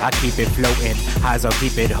list. I keep it floating, highs I'll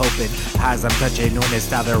keep it hoping. Highs I'm touching on this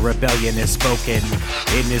style of rebellion is spoken.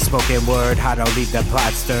 In this spoken word, how to leave the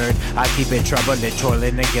pot stirred. I keep it troubling,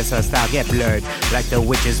 trolling against her style get blurred. Like the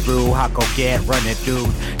witch's brew, how go get running dude.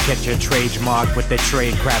 Catch your trademark with the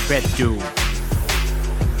Tradecraft red dude.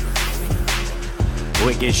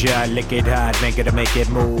 Wicked shot, lick it hot, make it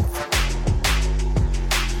move.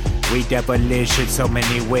 We devilish in so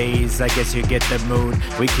many ways, I guess you get the mood.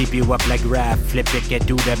 We keep you up like rap, flip it, get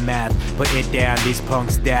do the math. Put it down, these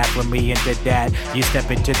punks daft when we into that. You step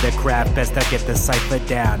into the craft, best I get the cipher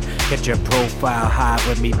down. Get your profile high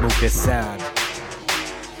when we move the sound.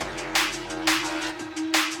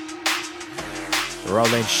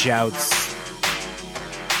 Rolling shouts,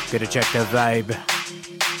 gotta check the vibe.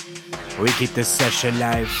 We keep the session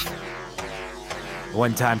live.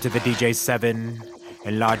 One time to the DJ 7.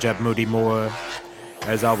 And large up Moody Moore.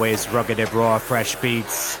 As always, rugged and raw, fresh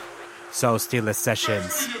beats. Soul Stealer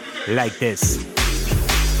sessions like this.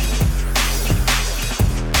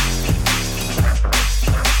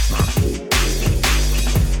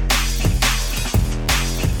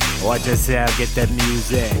 Watch yourself, get the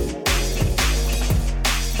music.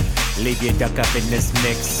 Leave your duck up in this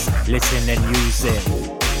mix. Listen and use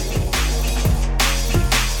it.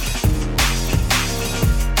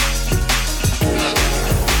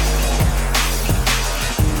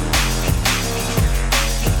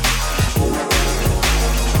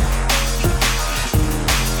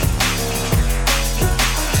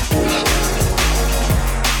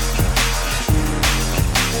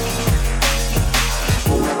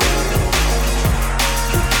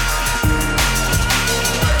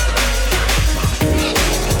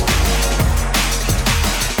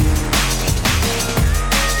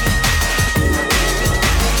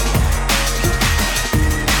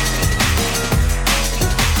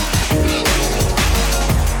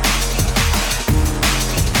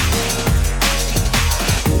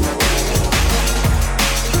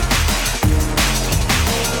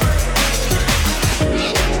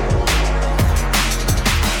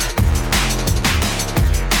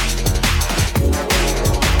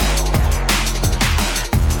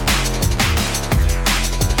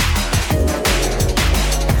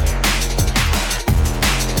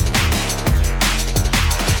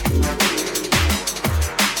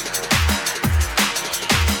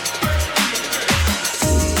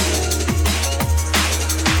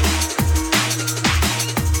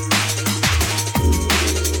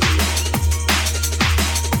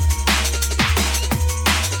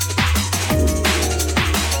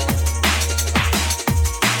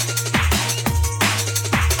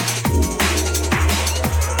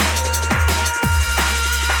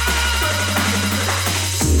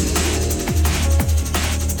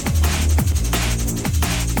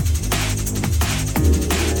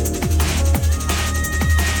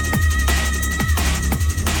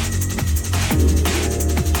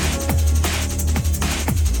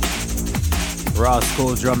 Raw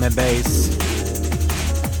school drum and bass.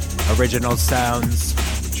 Original sounds.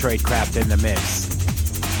 Tradecraft in the mix.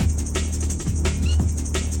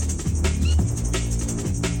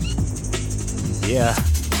 Yeah.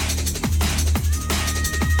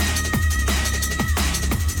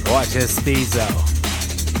 Watch us, Steezo.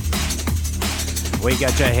 We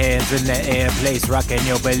got your hands in the air, place rockin',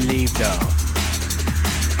 you'll believe though.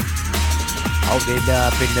 Hold it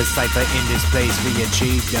up in the cypher, in this place we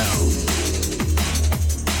achieve though.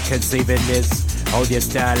 Conceiving this, hold your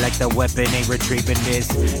style like the weapon ain't retrieving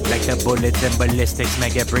this. Like the bullets and ballistics,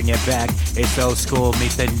 make it bring it back. It's old school,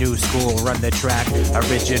 meet the new school, run the track.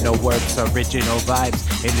 Original works, original vibes.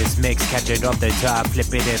 In this mix, catch it off the top,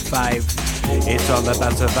 flip it at 5. It's all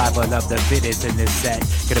about survival of the fittest in this set.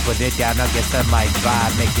 Gonna put it down against the mic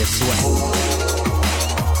vibe, make you sweat.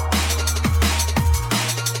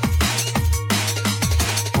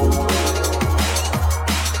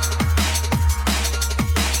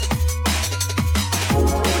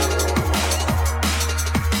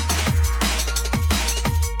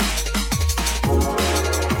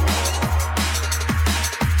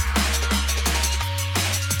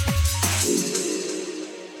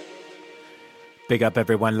 Big up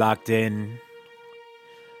everyone locked in.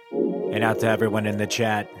 And out to everyone in the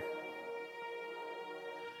chat.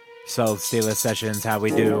 Soul Stealer Sessions, how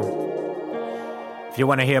we do. If you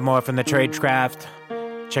want to hear more from the Tradecraft,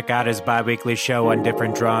 check out his bi-weekly show on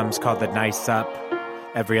different drums called The Nice Up.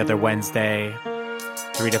 Every other Wednesday,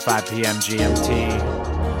 3 to 5 p.m. GMT,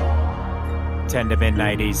 10 to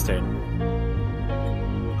midnight Eastern.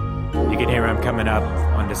 You can hear him coming up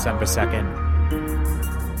on December 2nd.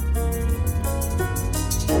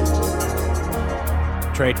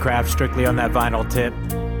 Tradecraft strictly on that vinyl tip.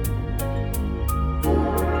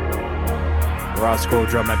 Raw school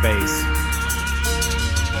drum and bass.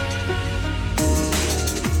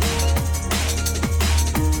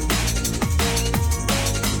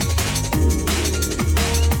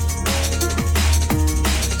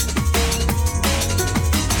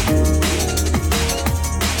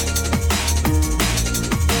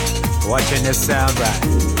 Watching this sound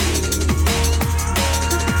right.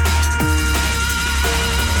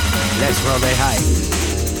 Let's roll it high.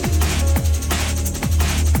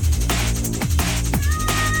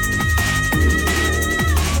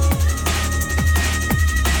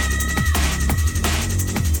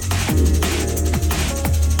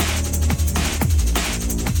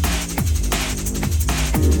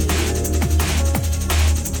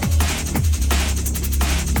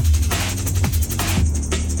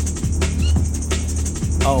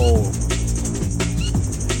 Oh,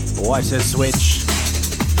 watch the switch.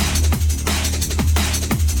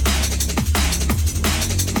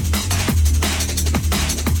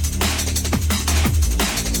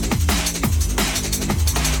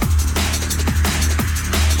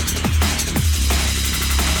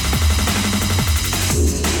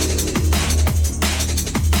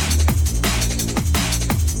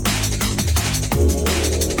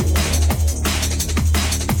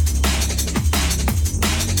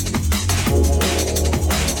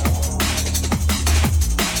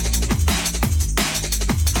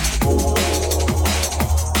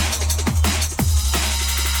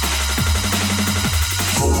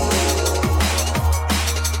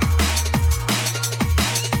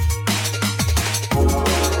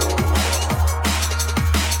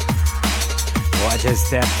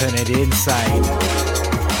 Step, turn it inside.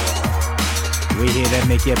 We here to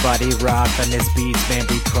make your body rock on this beats, man,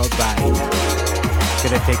 we provide.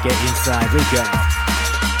 Gonna take it inside, we go.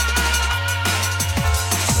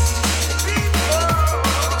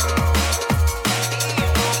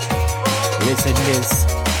 Listen this.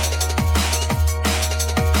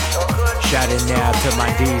 Shouting out to my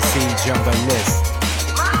DC jungle list.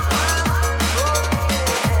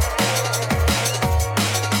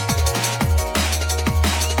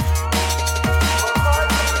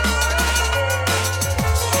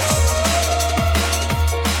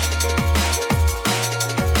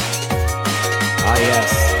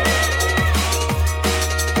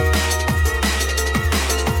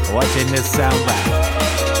 Watching this sound vibe.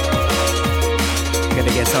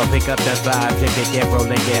 Gonna get so pick up the vibe, flip it, get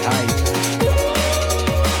rolling, get hype.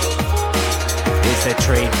 It's a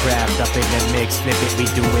Tradecraft up in the mix, flip it, we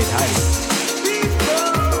do it hype.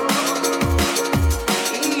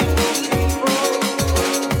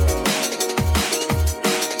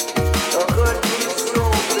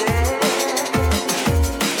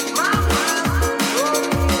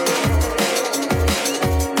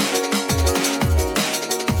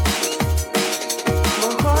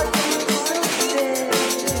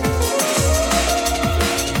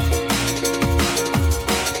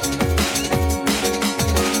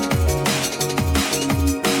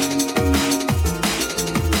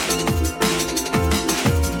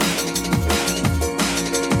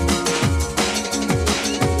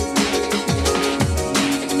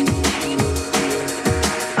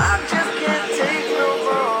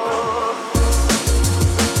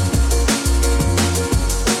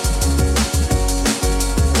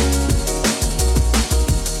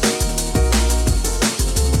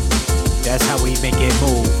 That's how we make it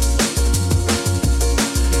move.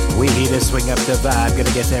 We here to swing up the vibe, gonna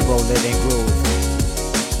get that roll it and groove.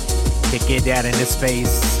 Kick it out into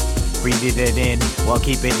space, breathe it in while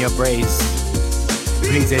keeping your brace.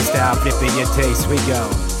 Please style, flipping your taste, we go.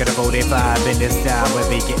 Got a 45 in this style where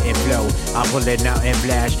we getting flow. I'm pulling out and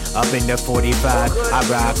flash up in the 45. I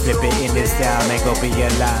ride, flip it in this style, man, go be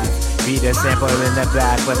alive. Be the sample in the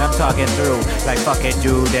back, but I'm talking through. Like fucking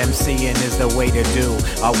dude, MCing is the way to do.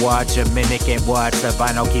 I watch a minute and watch the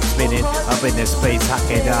vinyl keep spinning. Up in the space, hawk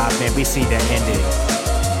it up, and we see the ending.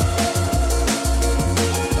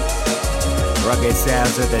 Rugged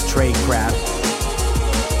sounds of the trade craft.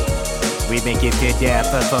 We been gifted that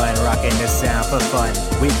for fun, rocking the sound for fun.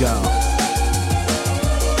 We go.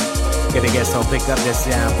 Gonna get so pick up the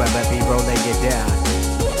sound, but let me rolling it down.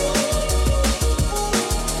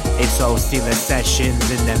 It's Soul Stealer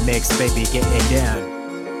Sessions in the mix, baby, get it down.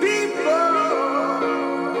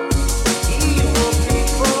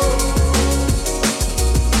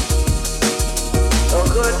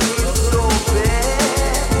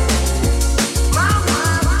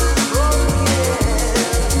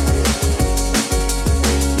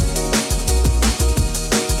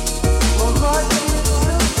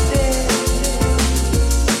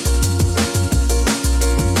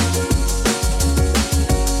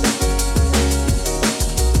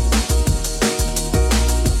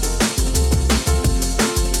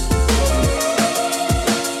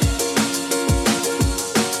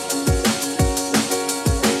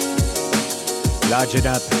 Large it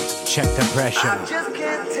up, check the pressure.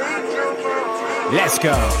 Let's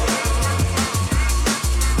go.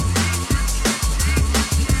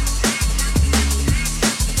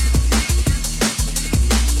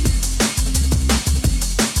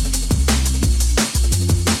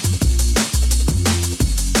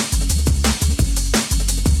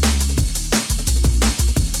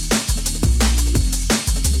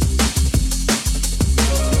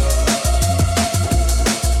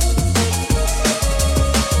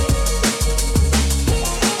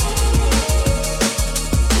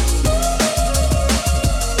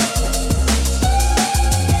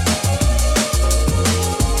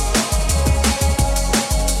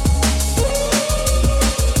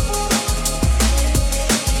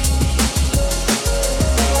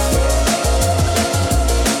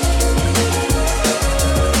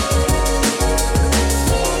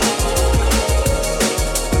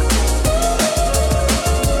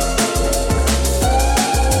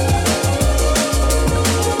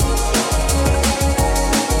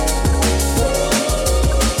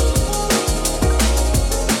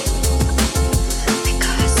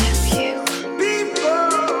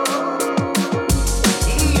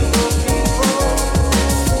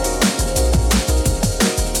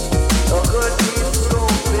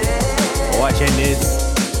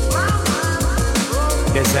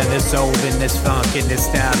 In this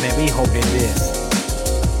style, man, we holding this.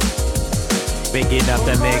 Picking up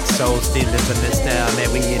the mix, Soul Stealers in this style,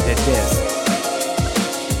 man, we into this.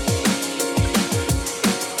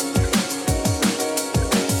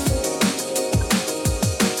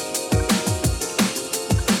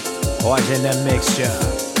 Watching the mixture.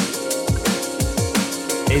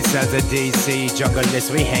 It sounds a DC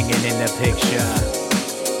junglist, we hanging in the picture.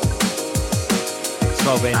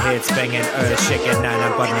 Smoking hits, banging earth, shaking 9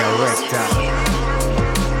 up on your rectum.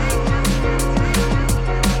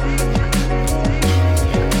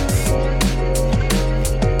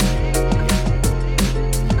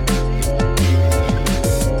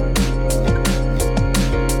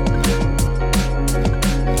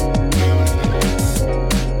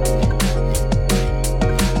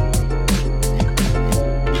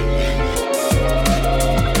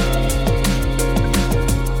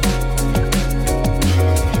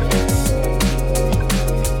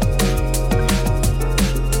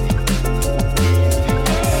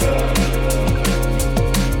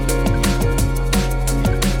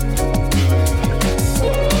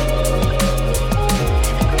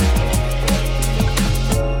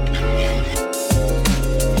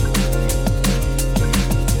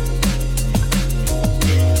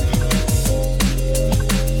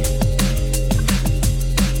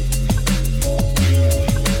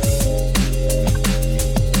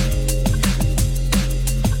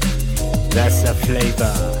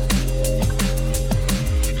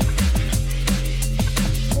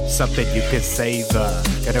 something you can savor.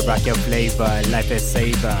 Gotta rock your flavor, life is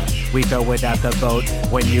saver. We throw it out the boat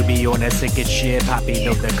when you be on a sinking ship, hopping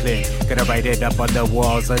on the cliff. Gotta write it up on the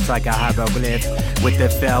walls, it's like a hieroglyph. With the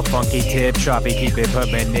fell funky tip, Sharpie keep it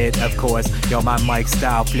permanent, of course. Yo, my mic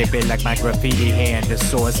style, flip it like my graffiti hand. The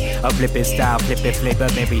source of flipping style, flip it flavor,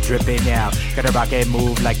 maybe dripping out. Gotta rock and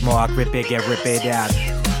move like Mark, rip it, get rip it out.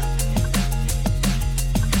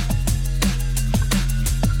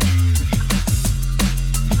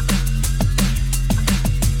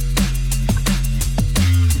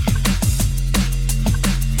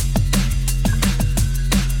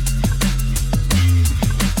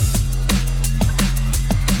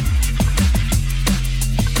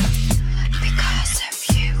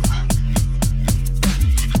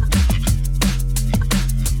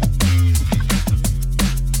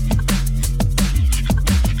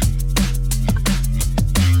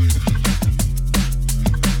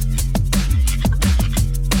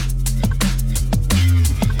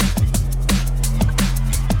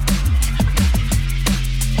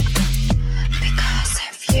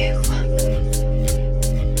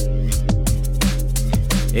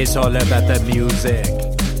 It's all about the music.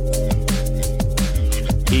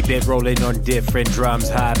 Keep it rolling on different drums,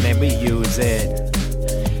 high man, we use it.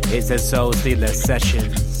 It's the Soul Stealer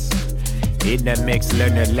Sessions. In the mix,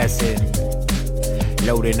 learn a lesson.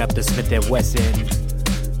 Loading up the Smith & Wesson.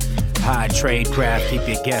 High trade craft, keep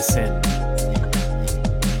you guessing.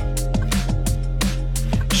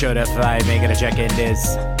 Certified, ain't gonna check in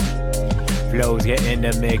this. Flows get in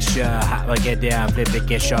the mixture, hot will get down, flip it,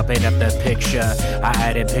 get sharpen up the picture. I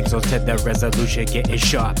added pixels to the resolution, getting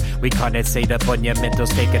sharp. We condensate up on your mental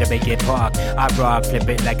state, gonna make it park. I rock, flip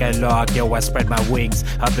it like a log, yo, I spread my wings.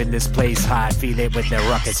 Up in this place, hot, feel it with the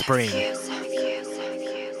rocket spring.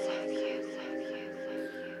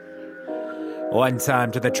 One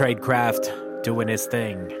time to the tradecraft, doing his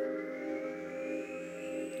thing.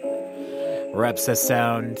 Reps the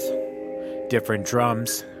sound, different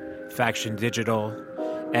drums. Faction Digital,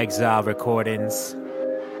 Exile Recordings.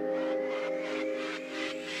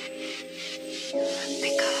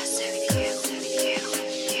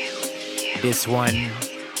 This one,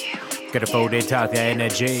 gonna fold it out the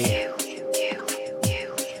energy.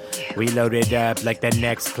 We load it up like the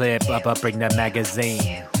next clip, up bring the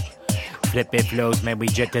magazine. Flip it flows, man, we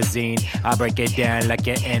jetazine. I break it down like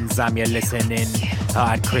an enzyme, you're listening.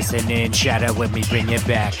 Hard christening, shadow with me, bring it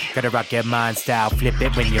back. Gotta rock your mind style, flip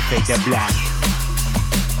it when you fade to black.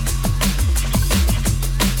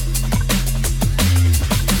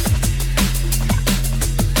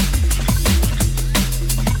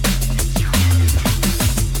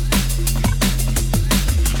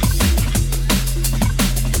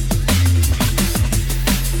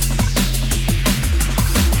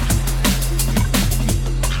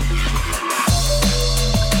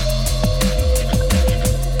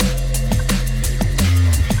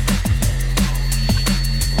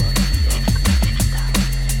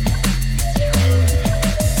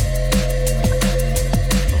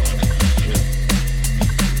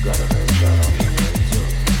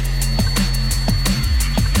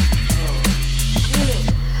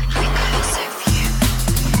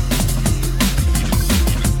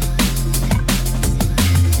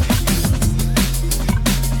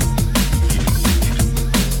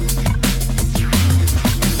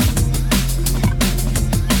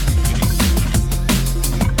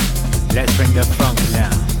 Let's bring the funk now.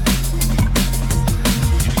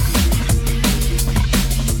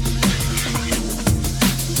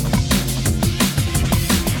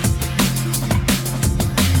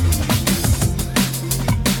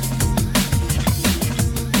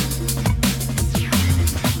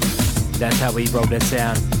 That's how we roll the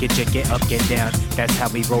sound. Get your get up, get down. That's how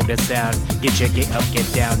we roll the sound. Get your get up,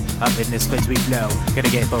 get down. Up in this place we flow. Gonna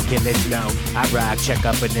get funky, let's flow. I rock, check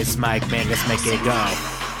up in this mic, man. Let's make it go.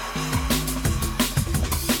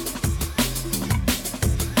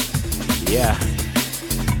 Yeah.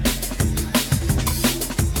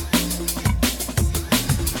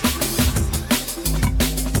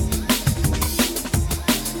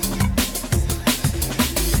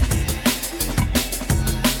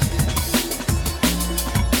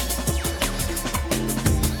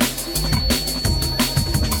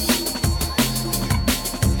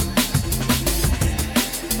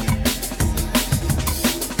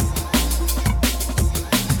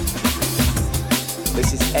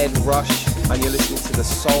 This is Ed Rush, and you're listening to the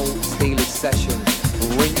Soul Stealers Sessions,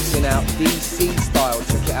 rinsing out DC style.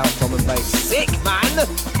 Check it out, drum and bass. Sick, man!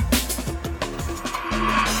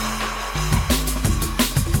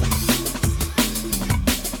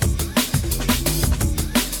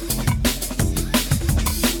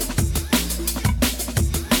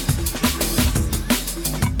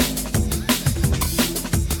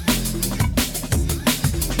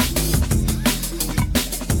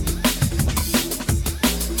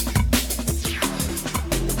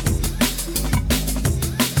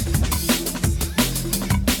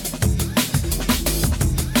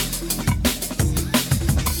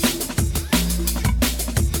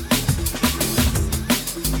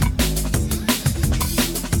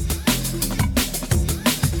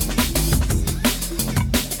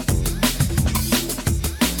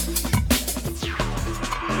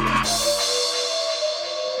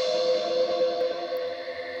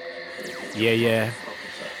 Yeah.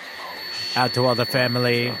 Out to all the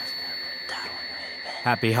family.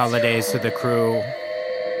 Happy holidays to the crew.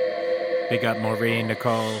 Big up Maureen,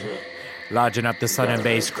 Nicole. Lodging up the Sun and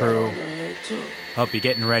Bass crew. Hope you're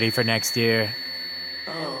getting ready for next year.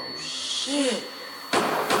 Oh, shit.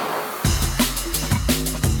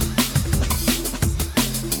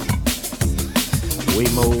 We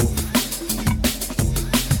move.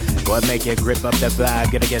 What make you grip up the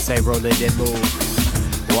vibe? Gonna get say roll it and move.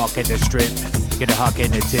 Walk in the strip, get a hawk in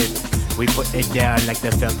the tip. We put it down like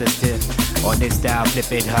the felt the tip. On this style,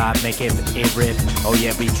 flip it hard, make it rip. Oh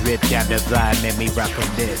yeah, we drip down the vibe, man, we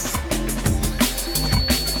rockin' this.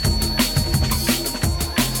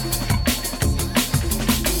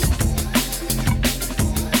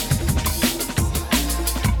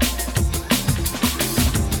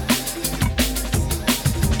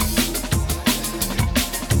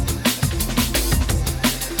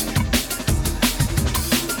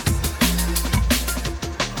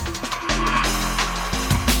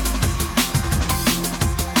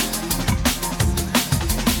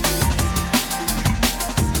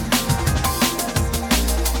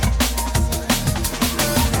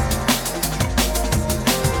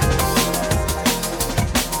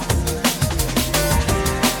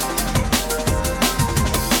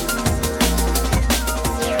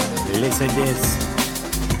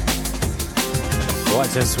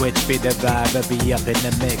 Once a switch, be the vibe, I'll be up in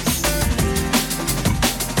the mix.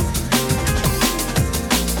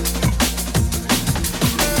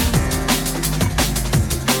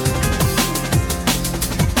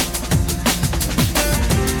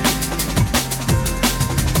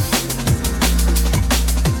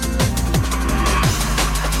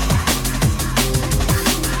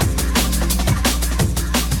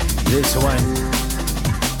 This one,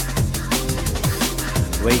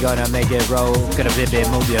 we gonna make it roll, gonna flip it,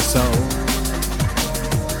 move your soul.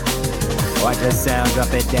 Watch the sound,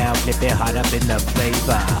 drop it down, flip it hot up in the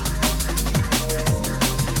flavor.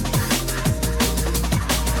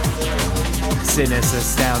 Sinister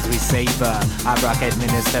sounds we savor. I rock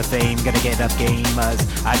administer fame, gonna get up gamers.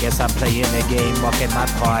 I guess I'm playing the game, walking my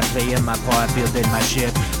part, playing my part, building my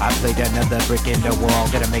ship. I played another brick in the wall,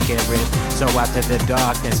 gonna make it rip. So out to the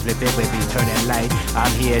darkness, flip it with me, turning light.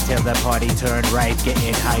 I'm here till the party turn right,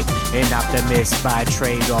 getting hype. An optimist by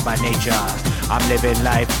trade or by nature. I'm living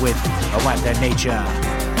life with what the nature.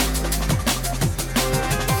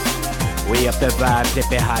 We up the vibe, flip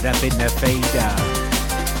it hot up in the fader.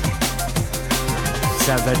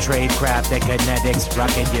 Sounds of trade craft and kinetics,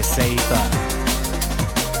 rockin' your saber.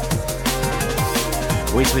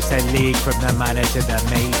 We switch the league from the minor to the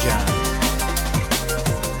major.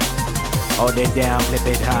 Hold it down, flip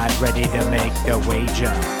it hard, ready to make the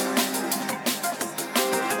wager.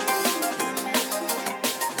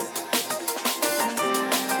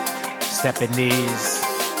 Stepping these,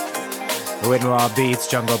 with raw beats,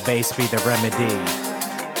 jungle bass be the remedy.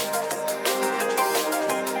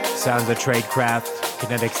 Sounds of trade craft,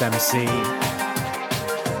 Kinetics MC,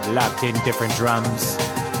 locked in different drums,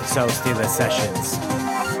 Soul Stealer Sessions.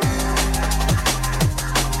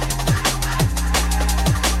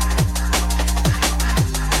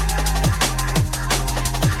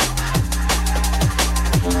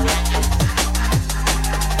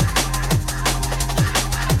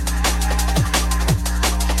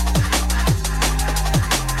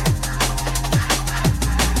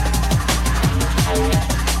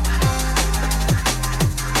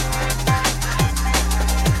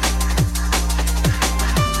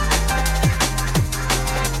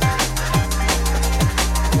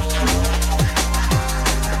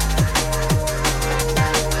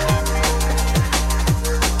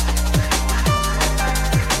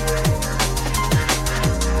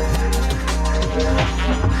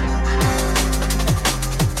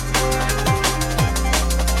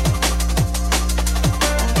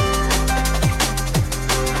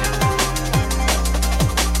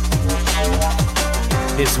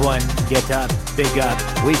 This one, get up, big up,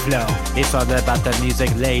 we flow. It's all about the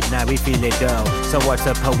music late night, we feel it though. So what's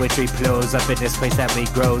the poetry flows up in this place that we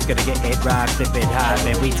grows? Gonna get it rock, flip it high,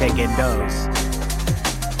 man, we taking those.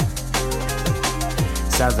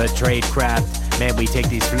 Sounds of trade craft, man, we take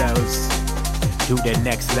these flows to the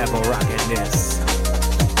next level, rocking this.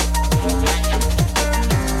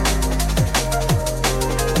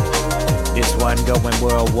 This one going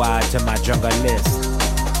worldwide to my jungle list.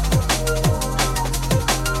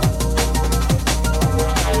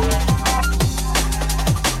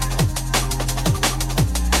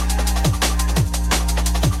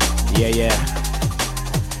 Yeah.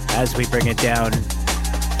 As we bring it down,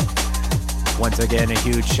 once again, a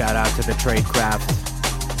huge shout out to the Trade Craft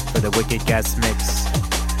for the wicked guest mix.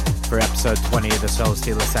 for episode 20 of the Soul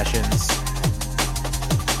Stealer Sessions.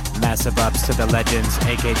 Massive ups to the legends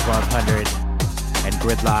AK-1200 and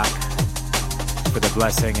Gridlock for the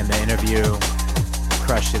blessing and the interview.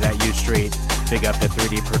 Crushed it at U Street. Big up the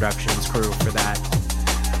 3D Productions crew for that.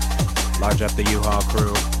 Large up the U-Haul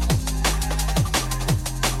crew.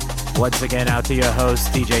 Once again, out to your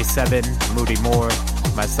host, DJ 7, Moody Moore,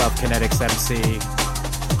 myself, Kinetics MC.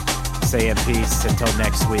 Saying peace until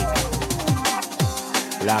next week.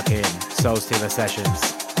 Lock in. Soul Stealer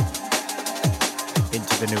Sessions.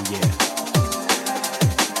 Into the new year.